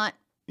 I'm not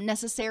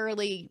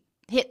necessarily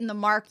hitting the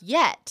mark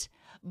yet,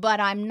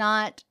 but I'm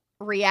not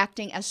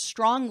reacting as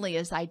strongly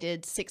as I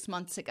did 6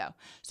 months ago.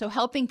 So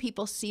helping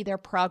people see their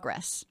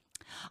progress.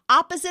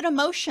 Opposite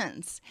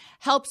emotions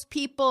helps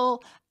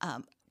people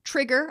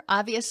trigger,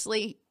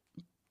 obviously,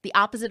 the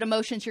opposite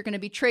emotions you're going to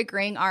be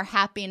triggering are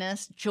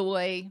happiness,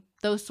 joy,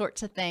 those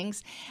sorts of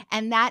things.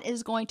 And that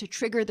is going to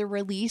trigger the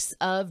release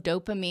of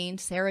dopamine,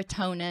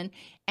 serotonin,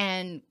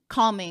 and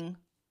calming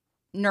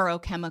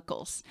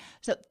neurochemicals.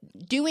 So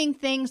doing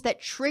things that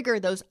trigger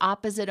those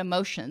opposite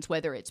emotions,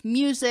 whether it's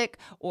music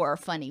or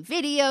funny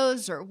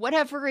videos or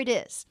whatever it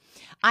is.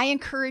 I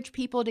encourage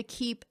people to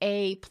keep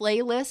a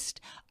playlist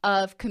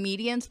of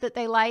comedians that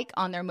they like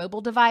on their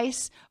mobile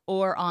device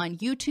or on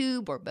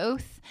YouTube or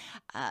both.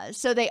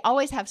 So they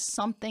always have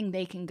something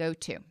they can go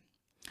to.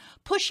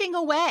 Pushing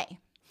away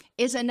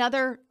is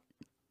another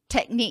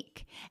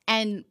technique,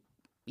 and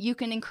you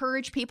can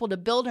encourage people to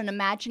build an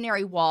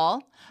imaginary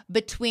wall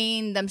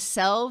between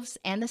themselves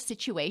and the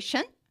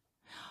situation,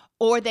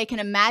 or they can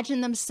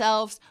imagine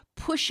themselves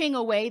pushing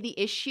away the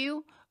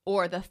issue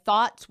or the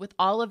thoughts with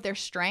all of their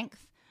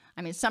strength.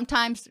 I mean,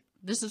 sometimes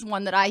this is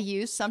one that I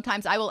use.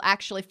 Sometimes I will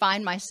actually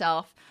find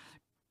myself,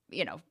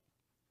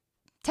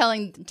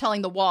 telling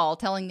the wall,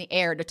 telling the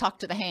air to talk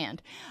to the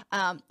hand.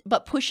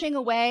 But pushing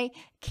away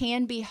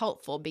can be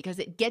helpful because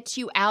it gets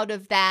you out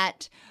of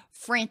that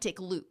frantic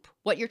loop.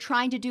 What you're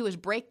trying to do is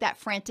break that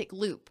frantic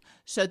loop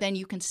so then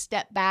you can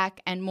step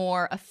back and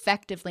more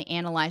effectively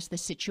analyze the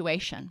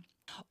situation.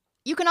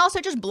 You can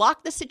also just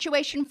block the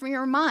situation from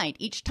your mind.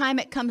 Each time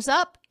it comes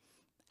up,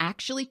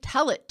 actually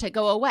tell it to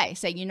go away.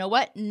 Say, you know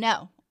what?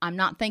 No, I'm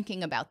not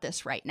thinking about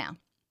this right now.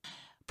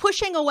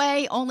 Pushing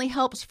away only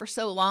helps for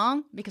so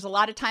long because a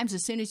lot of times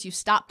as soon as you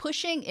stop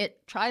pushing,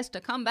 it tries to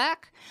come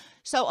back.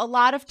 So a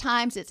lot of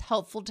times it's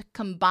helpful to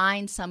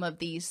combine some of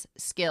these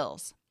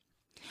skills.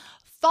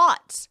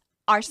 Thoughts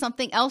are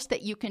something else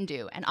that you can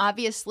do. And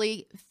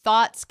obviously,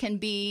 thoughts can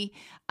be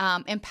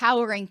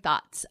empowering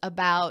thoughts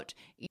about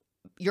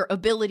your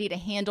ability to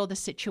handle the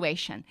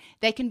situation.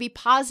 They can be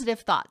positive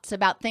thoughts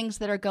about things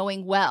that are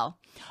going well,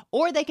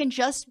 or they can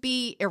just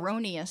be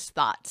erroneous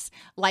thoughts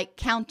like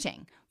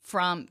counting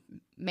from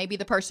maybe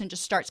the person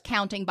just starts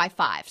counting by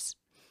fives.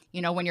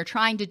 When you're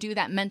trying to do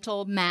that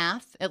mental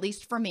math, at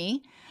least for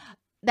me,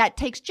 that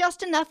takes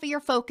just enough of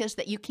your focus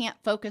that you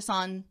can't focus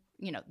on,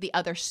 the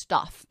other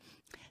stuff.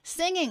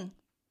 Singing,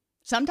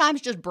 sometimes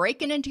just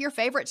breaking into your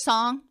favorite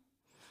song.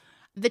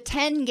 The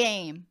 10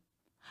 game,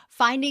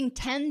 finding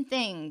 10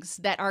 things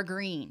that are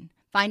green,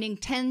 finding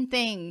 10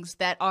 things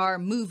that are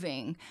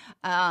moving.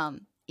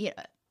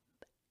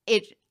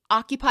 It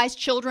occupies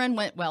children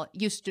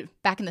used to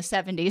back in the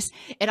 70s.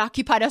 It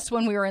occupied us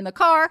when we were in the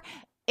car.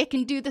 It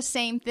can do the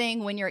same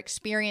thing when you're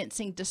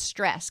experiencing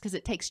distress because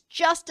it takes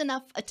just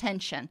enough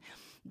attention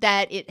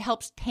that it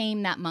helps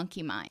tame that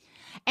monkey mind.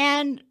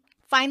 And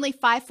finally,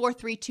 5, 4,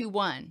 3, 2,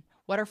 1.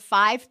 What are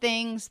 5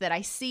 things that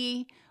I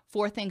see,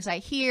 4 things I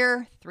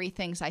hear, 3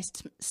 things I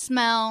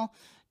smell,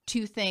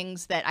 2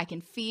 things that I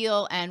can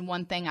feel, and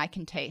 1 thing I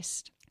can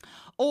taste?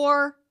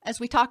 Or, as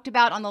we talked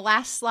about on the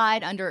last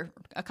slide, under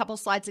a couple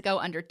slides ago,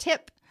 under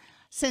tip,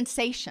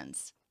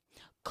 sensations.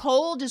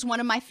 Cold is one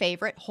of my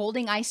favorite,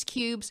 holding ice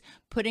cubes,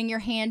 putting your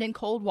hand in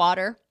cold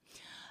water.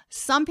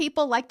 Some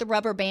people like the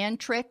rubber band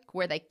trick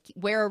where they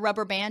wear a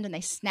rubber band and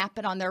they snap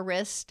it on their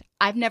wrist.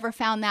 I've never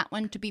found that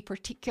one to be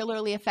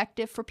particularly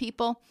effective for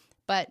people,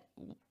 but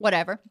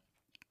whatever.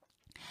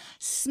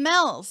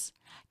 Smells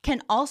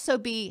can also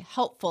be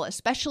helpful,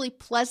 especially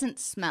pleasant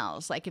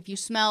smells. Like if you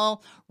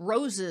smell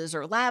roses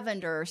or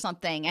lavender or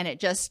something and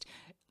it just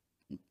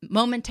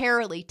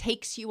momentarily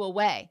takes you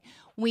away.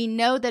 We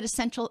know that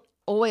essential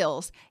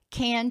oils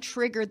can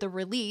trigger the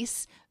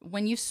release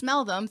when you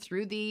smell them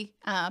through the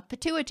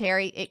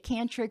pituitary. It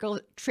can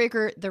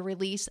trigger the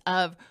release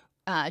of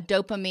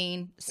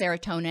dopamine,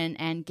 serotonin,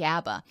 and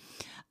GABA.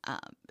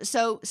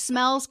 So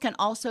smells can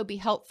also be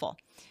helpful.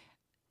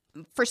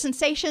 For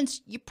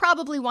sensations, you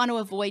probably want to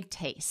avoid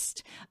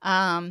taste.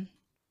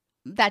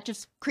 That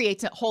just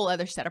creates a whole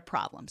other set of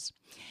problems.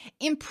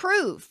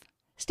 Improve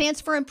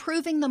stands for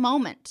improving the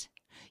moment.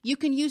 You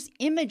can use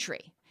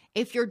imagery.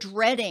 If you're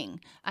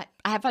dreading, I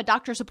have a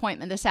doctor's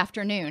appointment this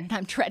afternoon, and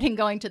I'm dreading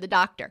going to the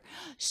doctor.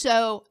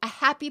 So a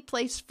happy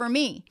place for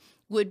me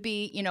would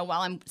be,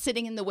 while I'm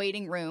sitting in the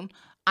waiting room,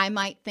 I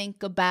might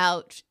think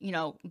about,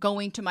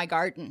 going to my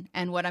garden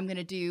and what I'm going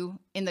to do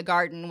in the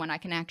garden when I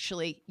can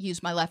actually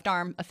use my left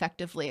arm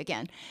effectively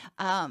again.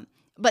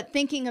 But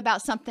thinking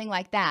about something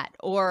like that,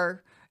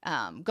 or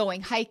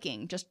going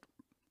hiking, just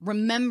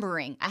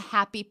remembering a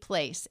happy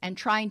place and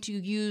trying to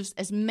use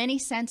as many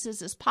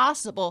senses as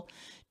possible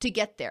to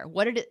get there.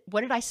 What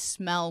did I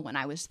smell when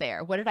I was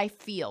there? What did I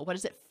feel? What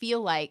does it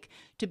feel like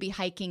to be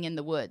hiking in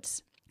the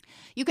woods?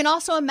 You can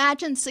also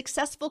imagine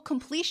successful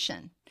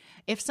completion.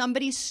 If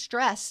somebody's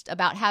stressed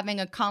about having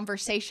a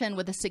conversation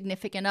with a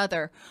significant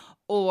other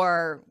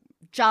or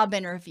job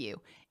interview,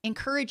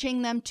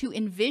 encouraging them to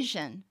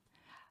envision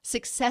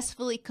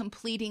successfully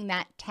completing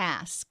that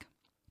task.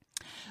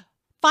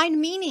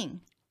 Find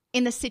meaning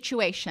in the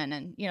situation.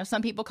 And,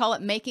 some people call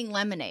it making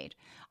lemonade.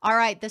 All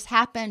right, this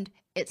happened.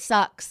 It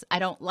sucks. I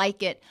don't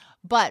like it.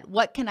 But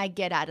what can I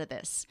get out of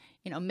this?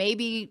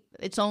 Maybe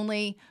it's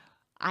only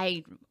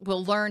I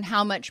will learn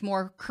how much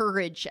more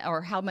courage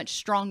or how much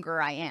stronger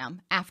I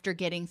am after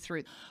getting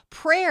through.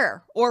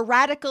 Prayer or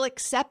radical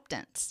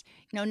acceptance.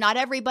 Not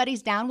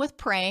everybody's down with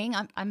praying.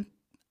 I'm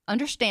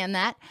understand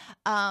that.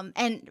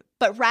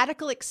 But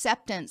radical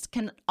acceptance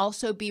can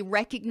also be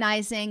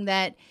recognizing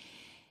that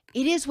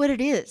it is what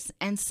it is,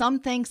 and some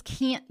things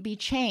can't be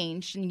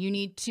changed, and you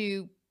need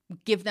to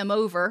give them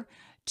over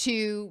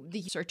to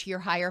your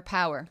higher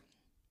power.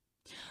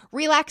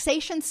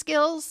 Relaxation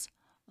skills,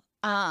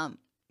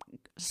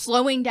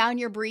 slowing down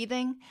your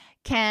breathing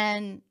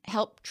can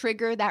help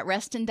trigger that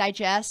rest and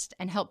digest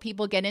and help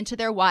people get into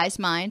their wise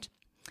mind.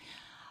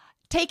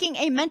 Taking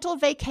a mental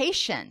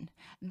vacation,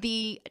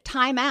 the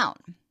time out,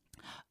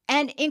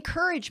 and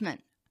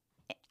encouragement,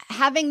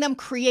 having them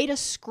create a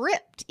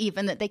script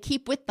even that they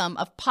keep with them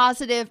of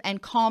positive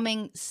and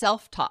calming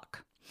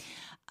self-talk.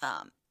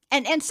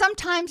 And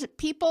sometimes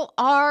people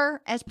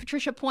are, as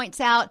Patricia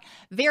points out,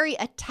 very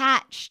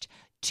attached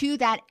to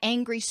that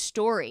angry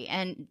story,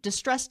 and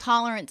distress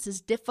tolerance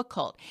is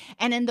difficult.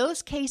 And in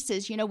those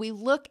cases, we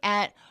look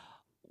at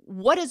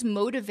what is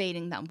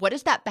motivating them. What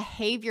is that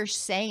behavior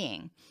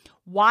saying?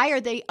 Why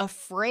are they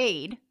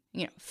afraid?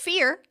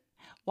 Fear.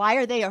 Why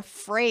are they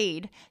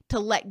afraid to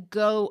let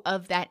go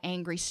of that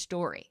angry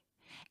story?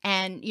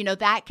 And,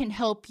 that can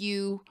help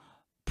you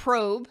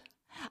probe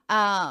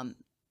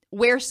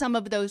where some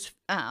of those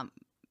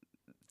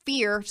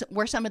fears,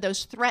 where some of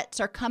those threats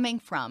are coming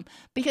from.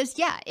 Because,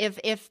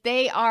 if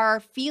they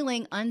are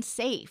feeling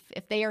unsafe,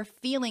 if they are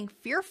feeling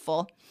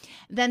fearful,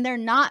 then they're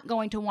not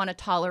going to want to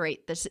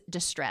tolerate this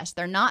distress.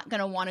 They're not going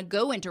to want to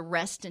go into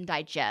rest and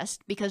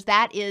digest, because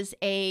that is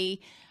a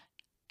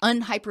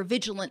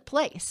unhypervigilant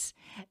place.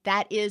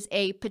 That is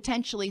a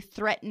potentially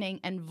threatening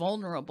and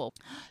vulnerable.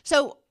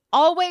 So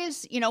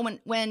always,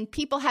 when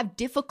people have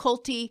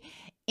difficulty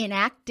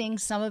enacting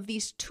some of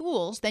these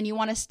tools, then you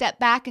want to step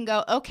back and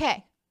go,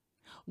 okay,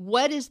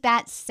 what is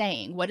that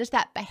saying? What is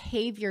that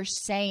behavior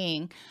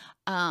saying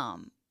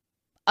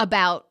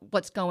about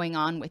what's going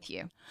on with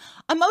you?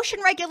 Emotion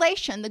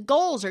regulation, the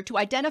goals are to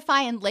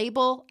identify and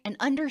label and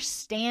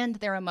understand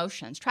their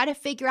emotions. Try to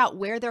figure out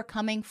where they're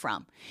coming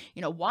from.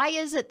 Why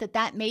is it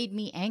that made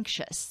me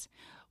anxious?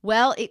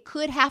 Well, it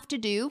could have to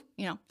do,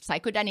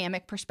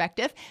 psychodynamic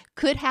perspective,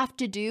 could have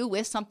to do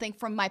with something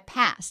from my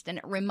past, and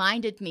it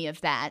reminded me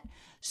of that,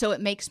 so it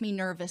makes me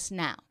nervous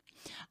now.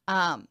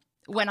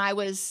 When I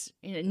was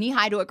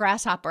knee-high to a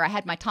grasshopper, I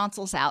had my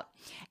tonsils out,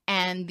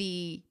 and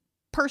the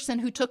person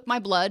who took my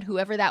blood,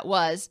 whoever that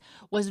was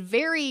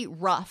very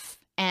rough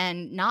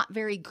and not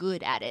very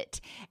good at it.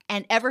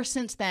 And ever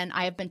since then,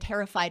 I have been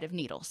terrified of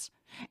needles.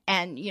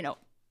 And,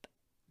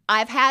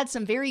 I've had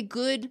some very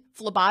good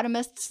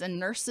phlebotomists and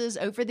nurses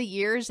over the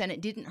years, and it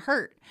didn't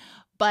hurt.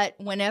 But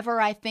whenever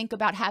I think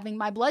about having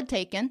my blood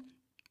taken,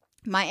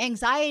 my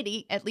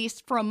anxiety, at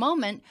least for a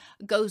moment,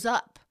 goes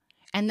up.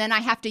 And then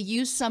I have to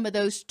use some of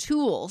those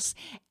tools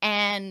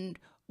and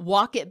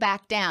walk it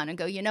back down and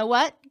go, you know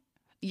what?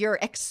 You're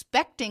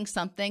expecting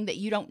something that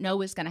you don't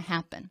know is going to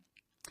happen.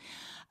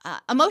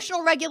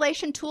 Emotional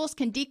regulation tools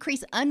can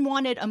decrease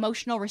unwanted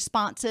emotional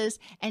responses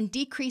and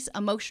decrease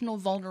emotional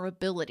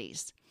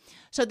vulnerabilities.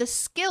 So the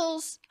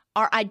skills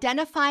are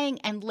identifying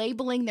and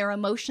labeling their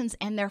emotions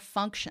and their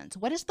functions.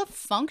 What is the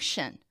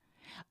function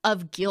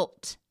of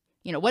guilt?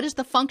 What is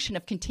the function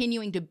of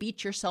continuing to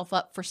beat yourself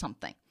up for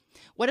something?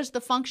 What is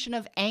the function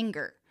of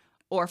anger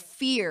or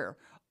fear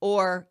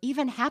or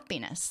even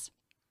happiness?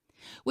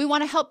 We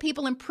want to help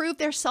people improve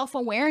their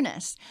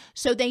self-awareness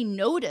so they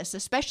notice,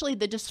 especially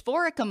the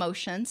dysphoric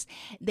emotions,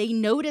 they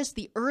notice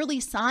the early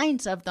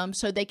signs of them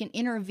so they can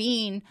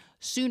intervene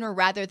sooner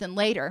rather than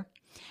later,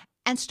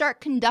 and start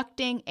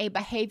conducting a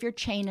behavior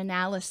chain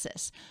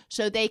analysis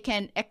so they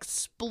can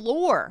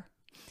explore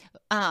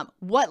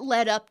what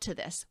led up to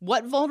this,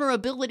 what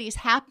vulnerabilities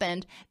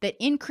happened that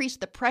increased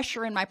the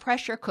pressure in my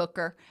pressure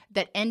cooker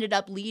that ended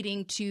up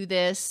leading to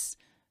this,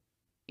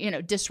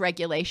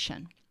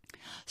 dysregulation.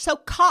 So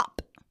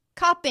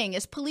coping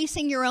is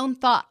policing your own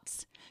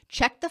thoughts.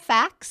 Check the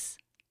facts.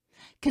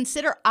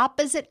 Consider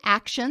opposite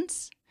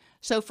actions.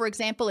 So, for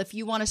example, if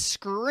you want to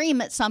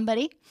scream at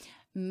somebody,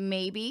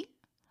 maybe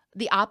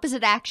the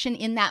opposite action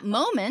in that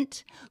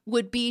moment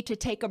would be to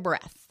take a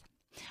breath.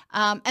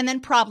 And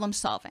then problem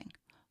solving.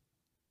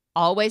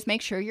 Always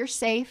make sure you're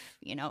safe.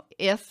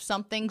 If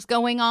something's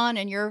going on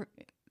and you're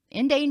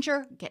in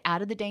danger, get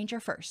out of the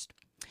danger first.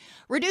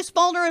 Reduce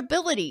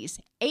vulnerabilities,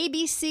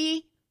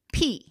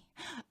 ABCP.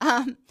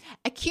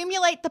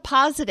 Accumulate the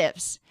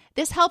positives.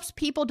 This helps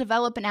people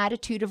develop an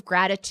attitude of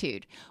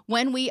gratitude.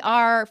 When we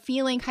are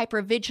feeling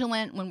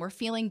hypervigilant, when we're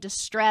feeling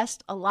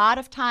distressed, a lot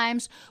of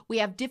times we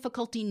have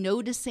difficulty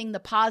noticing the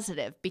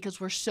positive because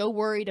we're so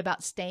worried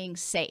about staying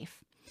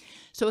safe.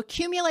 So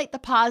accumulate the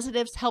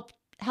positives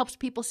helps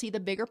people see the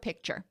bigger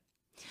picture.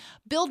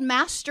 Build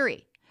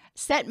mastery.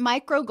 Set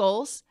micro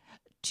goals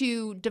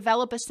to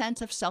develop a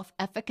sense of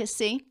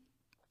self-efficacy.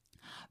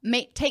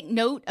 Take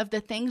note of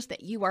the things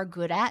that you are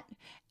good at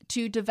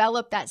to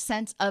develop that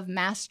sense of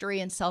mastery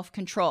and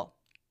self-control.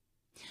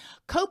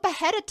 Cope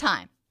ahead of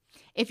time.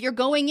 If you're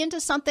going into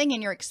something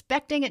and you're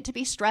expecting it to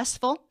be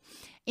stressful,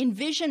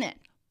 envision it.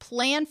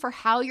 Plan for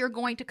how you're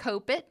going to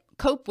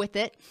cope with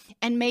it,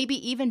 and maybe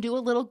even do a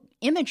little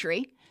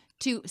imagery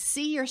to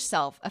see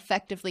yourself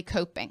effectively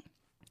coping.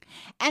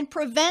 And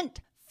prevent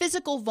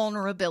physical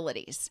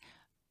vulnerabilities.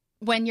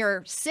 When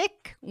you're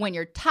sick, when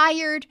you're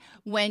tired,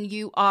 when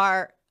you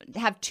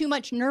have too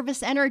much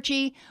nervous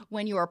energy,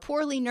 when you are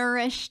poorly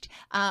nourished,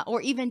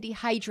 or even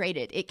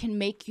dehydrated, it can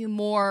make you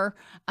more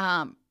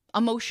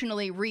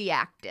emotionally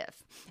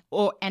reactive,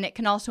 and it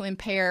can also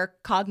impair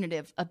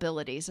cognitive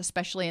abilities,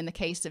 especially in the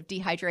case of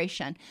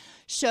dehydration.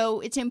 So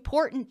it's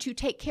important to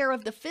take care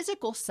of the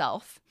physical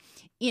self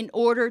in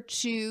order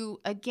to,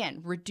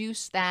 again,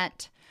 reduce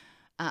that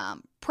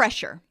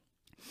pressure.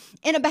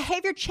 In a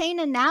behavior chain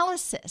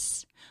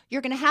analysis,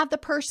 you're going to have the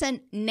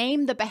person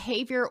name the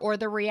behavior or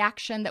the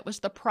reaction that was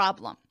the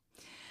problem.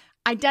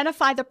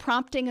 Identify the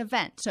prompting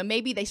event. So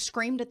maybe they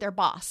screamed at their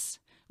boss.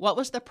 What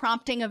was the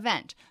prompting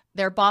event?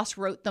 Their boss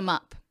wrote them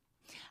up.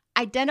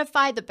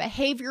 Identify the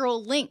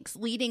behavioral links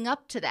leading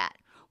up to that.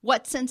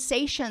 What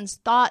sensations,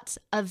 thoughts,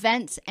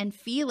 events, and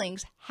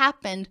feelings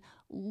happened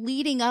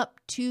leading up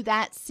to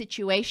that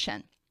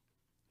situation?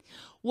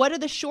 What are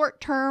the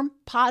short-term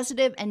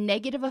positive and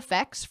negative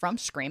effects from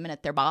screaming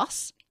at their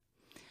boss?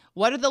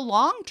 What are the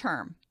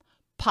long-term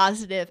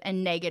positive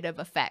and negative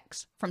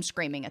effects from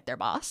screaming at their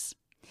boss?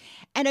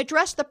 And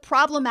address the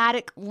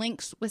problematic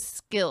links with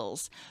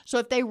skills. So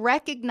if they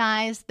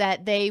recognize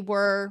that they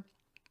were,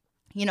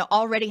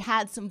 already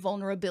had some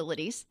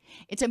vulnerabilities,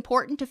 it's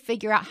important to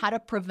figure out how to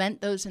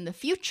prevent those in the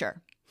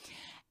future.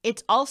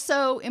 It's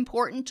also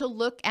important to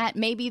look at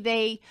maybe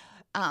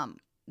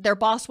their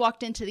boss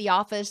walked into the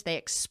office, they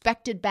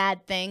expected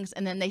bad things,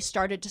 and then they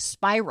started to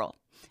spiral.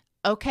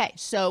 Okay,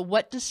 so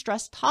what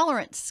distress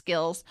tolerance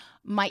skills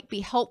might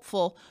be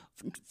helpful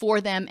for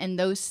them in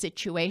those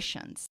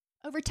situations?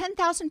 Over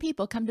 10,000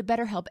 people come to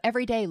BetterHelp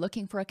every day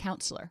looking for a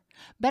counselor.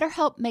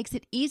 BetterHelp makes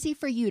it easy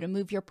for you to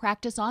move your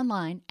practice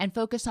online and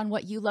focus on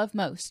what you love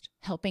most,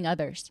 helping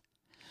others.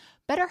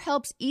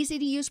 BetterHelp's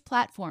easy-to-use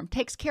platform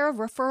takes care of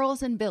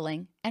referrals and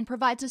billing and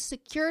provides a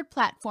secured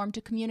platform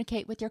to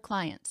communicate with your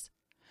clients.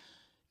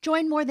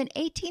 Join more than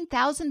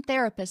 18,000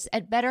 therapists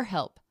at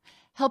BetterHelp,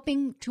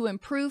 helping to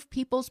improve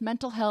people's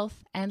mental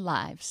health and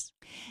lives.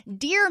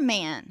 Dear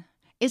Man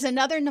is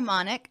another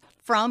mnemonic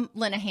from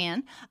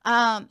Linehan.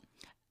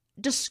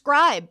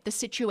 Describe the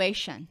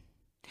situation.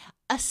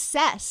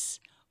 Assess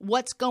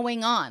what's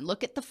going on.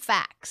 Look at the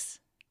facts.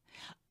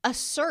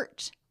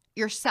 Assert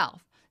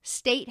yourself.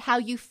 State how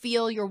you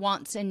feel your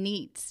wants and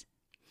needs.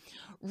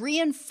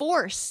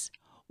 Reinforce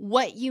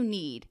what you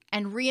need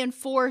and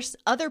reinforce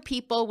other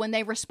people when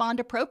they respond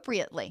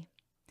appropriately.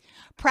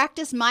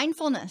 Practice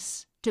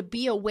mindfulness to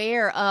be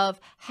aware of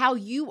how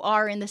you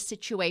are in the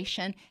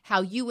situation,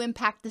 how you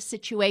impact the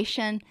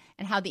situation,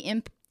 and how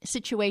the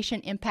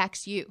situation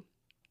impacts you.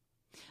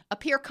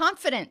 Appear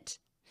confident.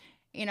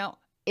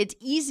 It's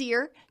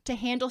easier to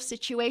handle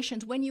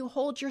situations when you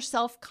hold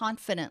yourself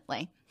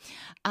confidently.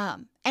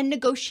 And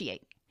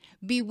negotiate.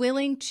 Be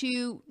willing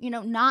to,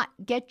 not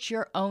get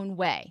your own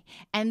way.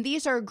 And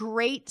these are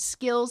great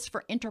skills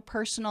for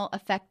interpersonal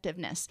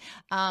effectiveness.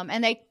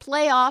 And they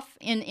play off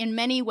in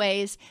many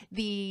ways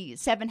the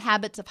 7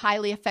 habits of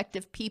highly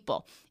effective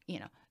people.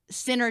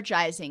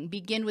 Synergizing,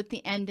 begin with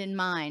the end in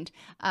mind,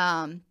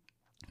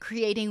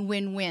 creating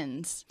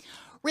win-wins.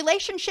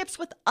 Relationships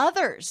with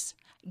others.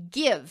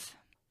 Give.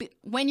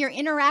 When you're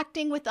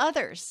interacting with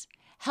others,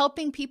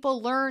 helping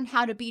people learn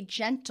how to be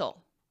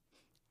gentle,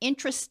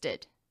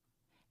 interested,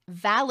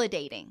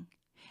 validating,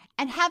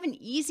 and have an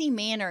easy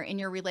manner in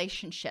your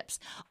relationships.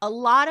 A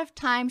lot of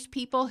times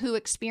people who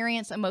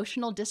experience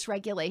emotional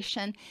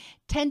dysregulation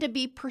tend to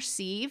be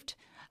perceived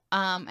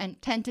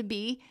and tend to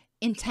be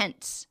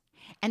intense.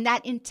 And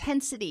that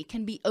intensity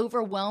can be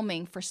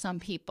overwhelming for some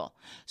people.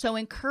 So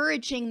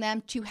encouraging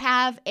them to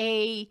have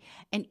an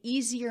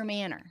easier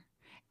manner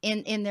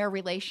in their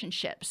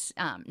relationships,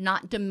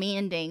 not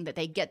demanding that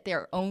they get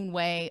their own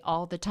way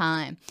all the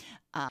time.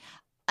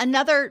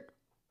 Another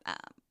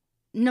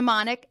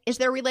mnemonic is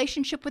their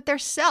relationship with their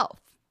self,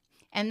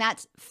 and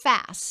that's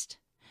fast.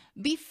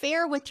 Be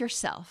fair with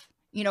yourself.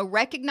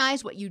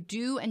 Recognize what you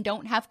do and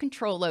don't have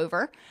control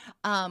over.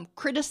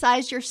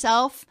 Criticize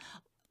yourself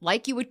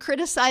like you would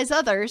criticize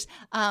others,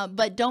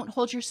 but don't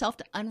hold yourself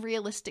to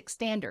unrealistic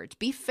standards.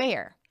 Be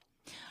fair.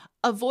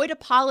 Avoid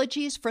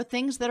apologies for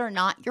things that are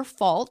not your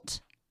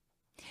fault.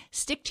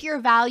 Stick to your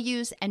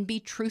values and be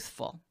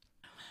truthful.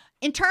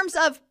 In terms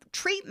of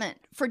treatment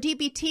for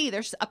DBT,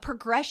 there's a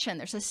progression.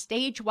 There's a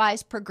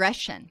stage-wise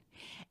progression.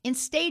 In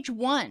stage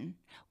 1,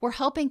 we're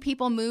helping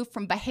people move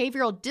from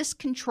behavioral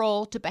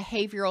discontrol to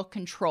behavioral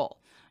control.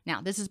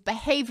 Now, this is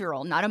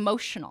behavioral, not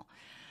emotional.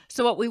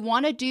 So what we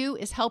want to do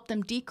is help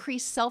them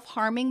decrease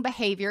self-harming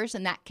behaviors,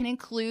 and that can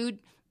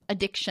include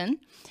addiction,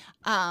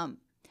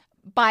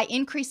 by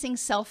increasing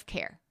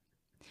self-care.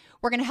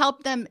 We're going to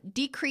help them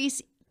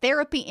decrease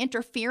therapy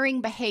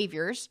interfering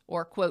behaviors,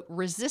 or quote,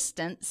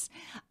 resistance,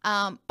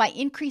 by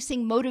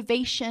increasing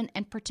motivation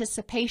and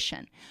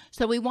participation.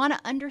 So we want to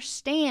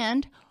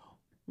understand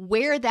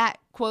where that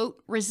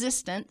quote,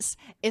 resistance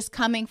is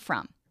coming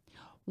from.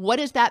 What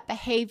is that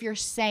behavior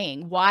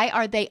saying? Why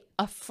are they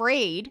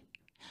afraid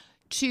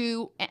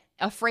and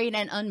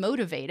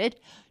unmotivated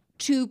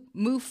to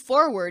move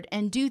forward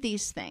and do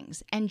these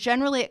things? And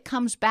generally it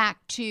comes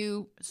back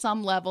to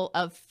some level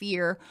of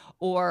fear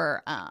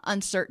or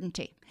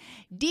uncertainty.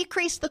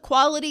 Decrease the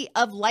quality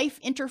of life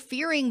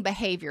interfering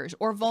behaviors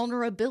or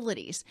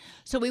vulnerabilities.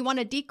 So we want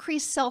to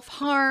decrease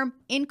self-harm,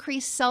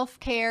 increase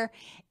self-care,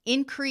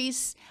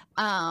 increase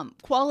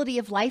quality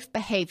of life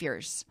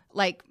behaviors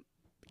like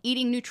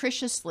eating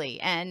nutritiously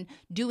and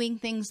doing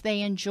things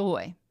they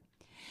enjoy.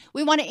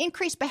 We want to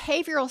increase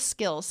behavioral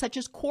skills such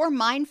as core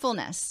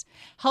mindfulness,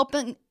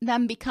 helping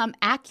them become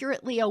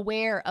accurately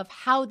aware of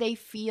how they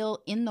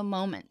feel in the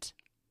moment.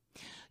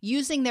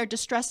 Using their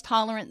distress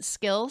tolerance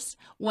skills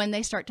when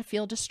they start to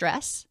feel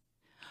distress.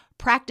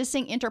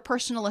 Practicing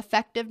interpersonal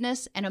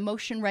effectiveness and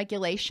emotion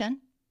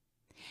regulation.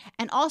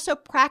 And also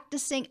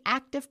practicing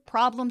active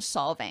problem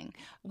solving,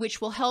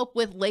 which will help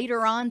with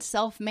later on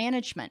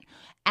self-management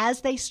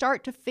as they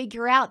start to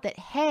figure out that,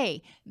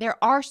 hey,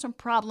 there are some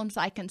problems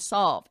I can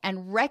solve,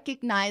 and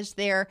recognize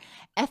their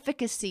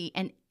efficacy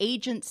and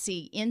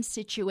agency in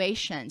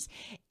situations.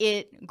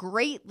 It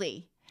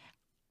greatly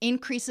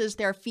increases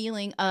their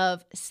feeling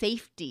of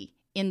safety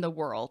in the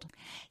world.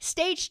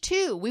 Stage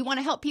 2, we want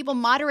to help people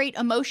moderate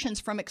emotions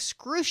from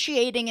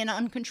excruciating and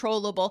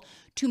uncontrollable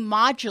to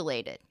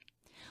modulated.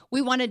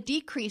 We want to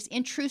decrease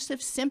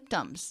intrusive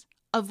symptoms,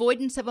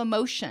 avoidance of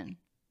emotion,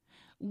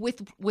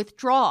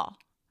 withdrawal,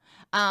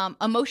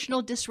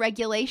 emotional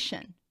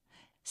dysregulation,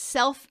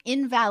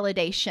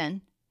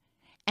 self-invalidation,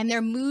 and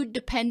their mood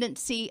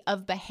dependency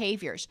of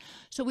behaviors.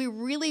 So we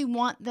really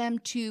want them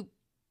to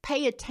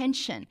pay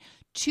attention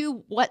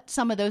to what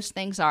some of those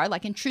things are,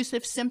 like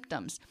intrusive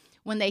symptoms.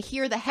 When they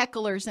hear the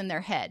hecklers in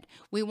their head,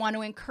 we want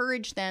to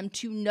encourage them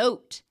to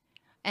note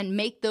and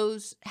make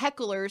those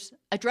hecklers,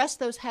 address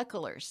those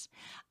hecklers.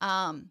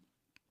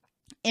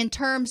 In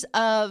terms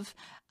of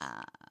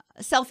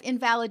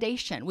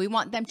self-invalidation, we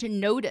want them to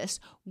notice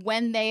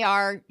when they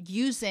are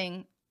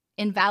using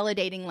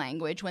invalidating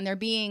language, when they're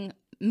being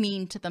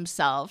mean to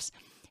themselves,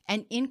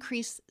 and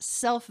increase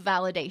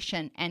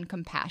self-validation and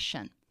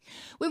compassion.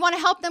 We want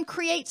to help them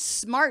create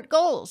SMART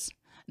goals.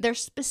 They're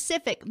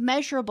specific,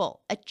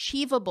 measurable,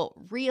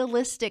 achievable,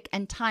 realistic,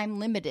 and time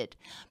limited.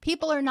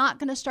 People are not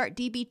going to start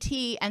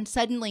DBT and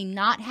suddenly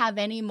not have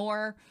any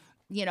more,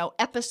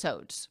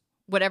 episodes,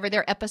 whatever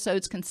their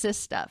episodes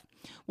consist of.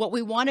 What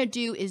we want to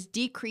do is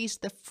decrease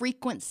the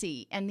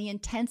frequency and the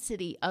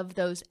intensity of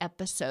those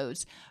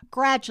episodes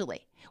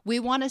gradually. We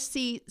want to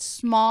see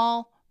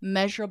small,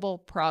 measurable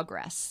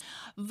progress.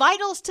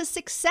 Vitals to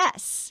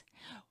success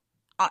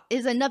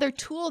is another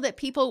tool that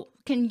people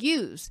can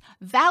use.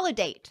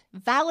 Validate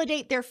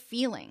their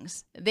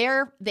feelings.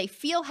 They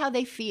feel how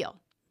they feel.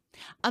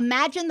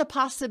 Imagine the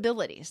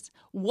possibilities.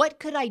 What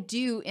could I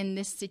do in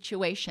this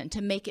situation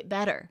to make it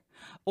better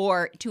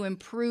or to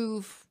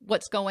improve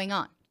what's going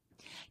on?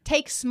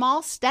 Take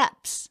small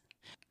steps.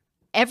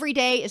 Every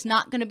day is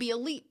not going to be a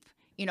leap.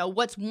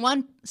 What's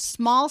one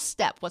small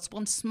step? What's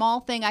one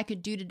small thing I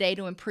could do today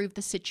to improve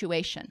the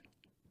situation?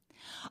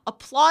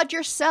 Applaud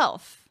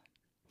yourself.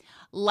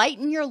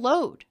 Lighten your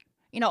load.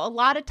 A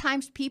lot of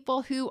times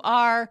people who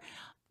are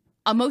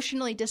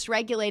emotionally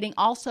dysregulating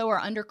also are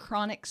under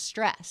chronic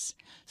stress.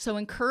 So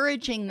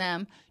encouraging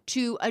them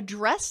to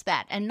address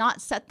that and not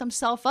set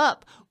themselves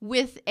up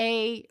with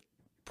a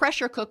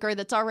pressure cooker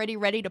that's already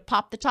ready to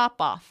pop the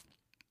top off.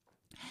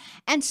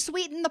 And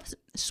sweeten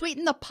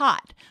the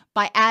pot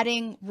by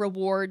adding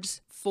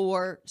rewards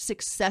for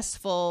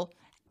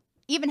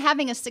even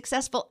having a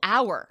successful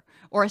hour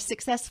or a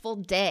successful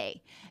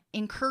day.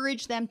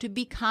 Encourage them to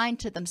be kind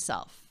to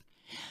themselves.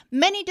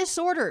 Many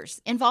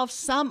disorders involve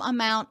some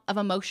amount of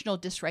emotional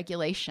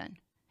dysregulation.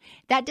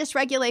 That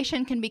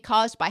dysregulation can be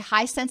caused by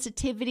high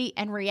sensitivity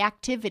and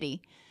reactivity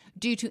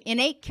due to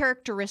innate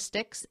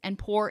characteristics and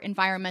poor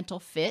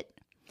environmental fit,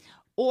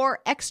 or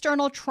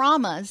external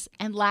traumas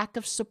and lack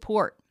of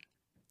support.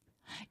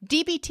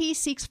 DBT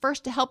seeks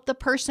first to help the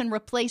person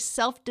replace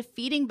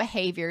self-defeating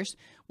behaviors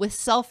with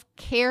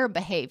self-care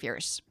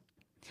behaviors.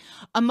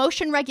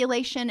 Emotion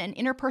regulation and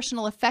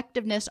interpersonal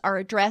effectiveness are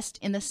addressed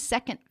in the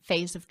second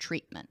phase of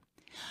treatment.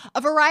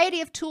 A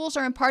variety of tools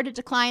are imparted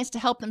to clients to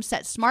help them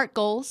set SMART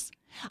goals,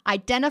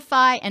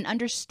 identify and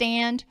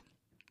understand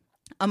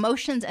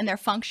emotions and their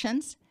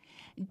functions,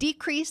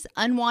 decrease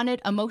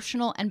unwanted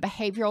emotional and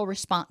behavioral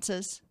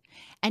responses,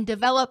 and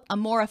develop a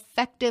more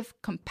effective,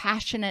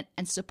 compassionate,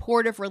 and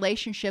supportive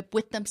relationship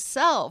with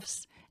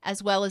themselves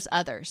as well as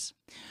others.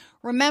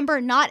 Remember,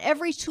 not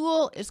every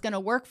tool is going to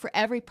work for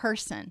every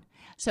person,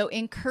 so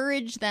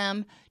encourage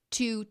them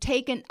to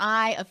take an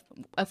eye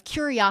of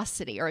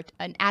curiosity, or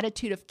an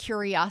attitude of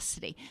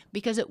curiosity,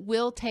 because it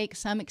will take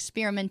some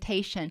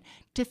experimentation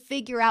to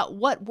figure out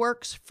what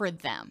works for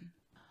them.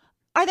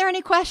 Are there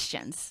any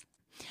questions?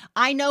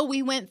 I know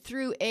we went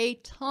through a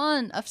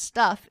ton of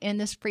stuff in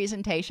this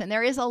presentation.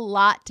 There is a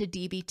lot to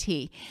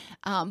DBT,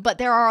 but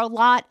there are a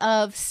lot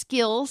of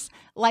skills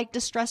like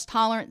distress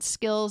tolerance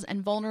skills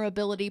and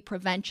vulnerability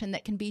prevention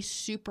that can be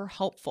super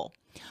helpful.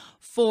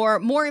 For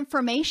more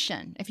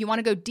information, if you want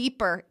to go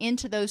deeper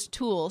into those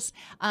tools,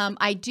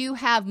 I do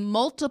have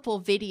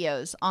multiple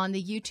videos on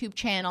the YouTube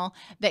channel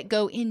that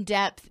go in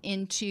depth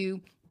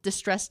into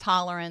distress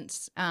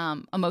tolerance,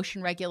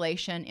 emotion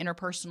regulation,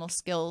 interpersonal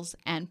skills,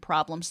 and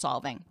problem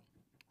solving.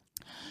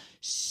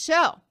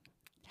 So,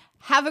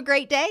 have a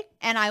great day,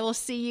 and I will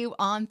see you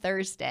on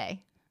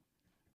Thursday.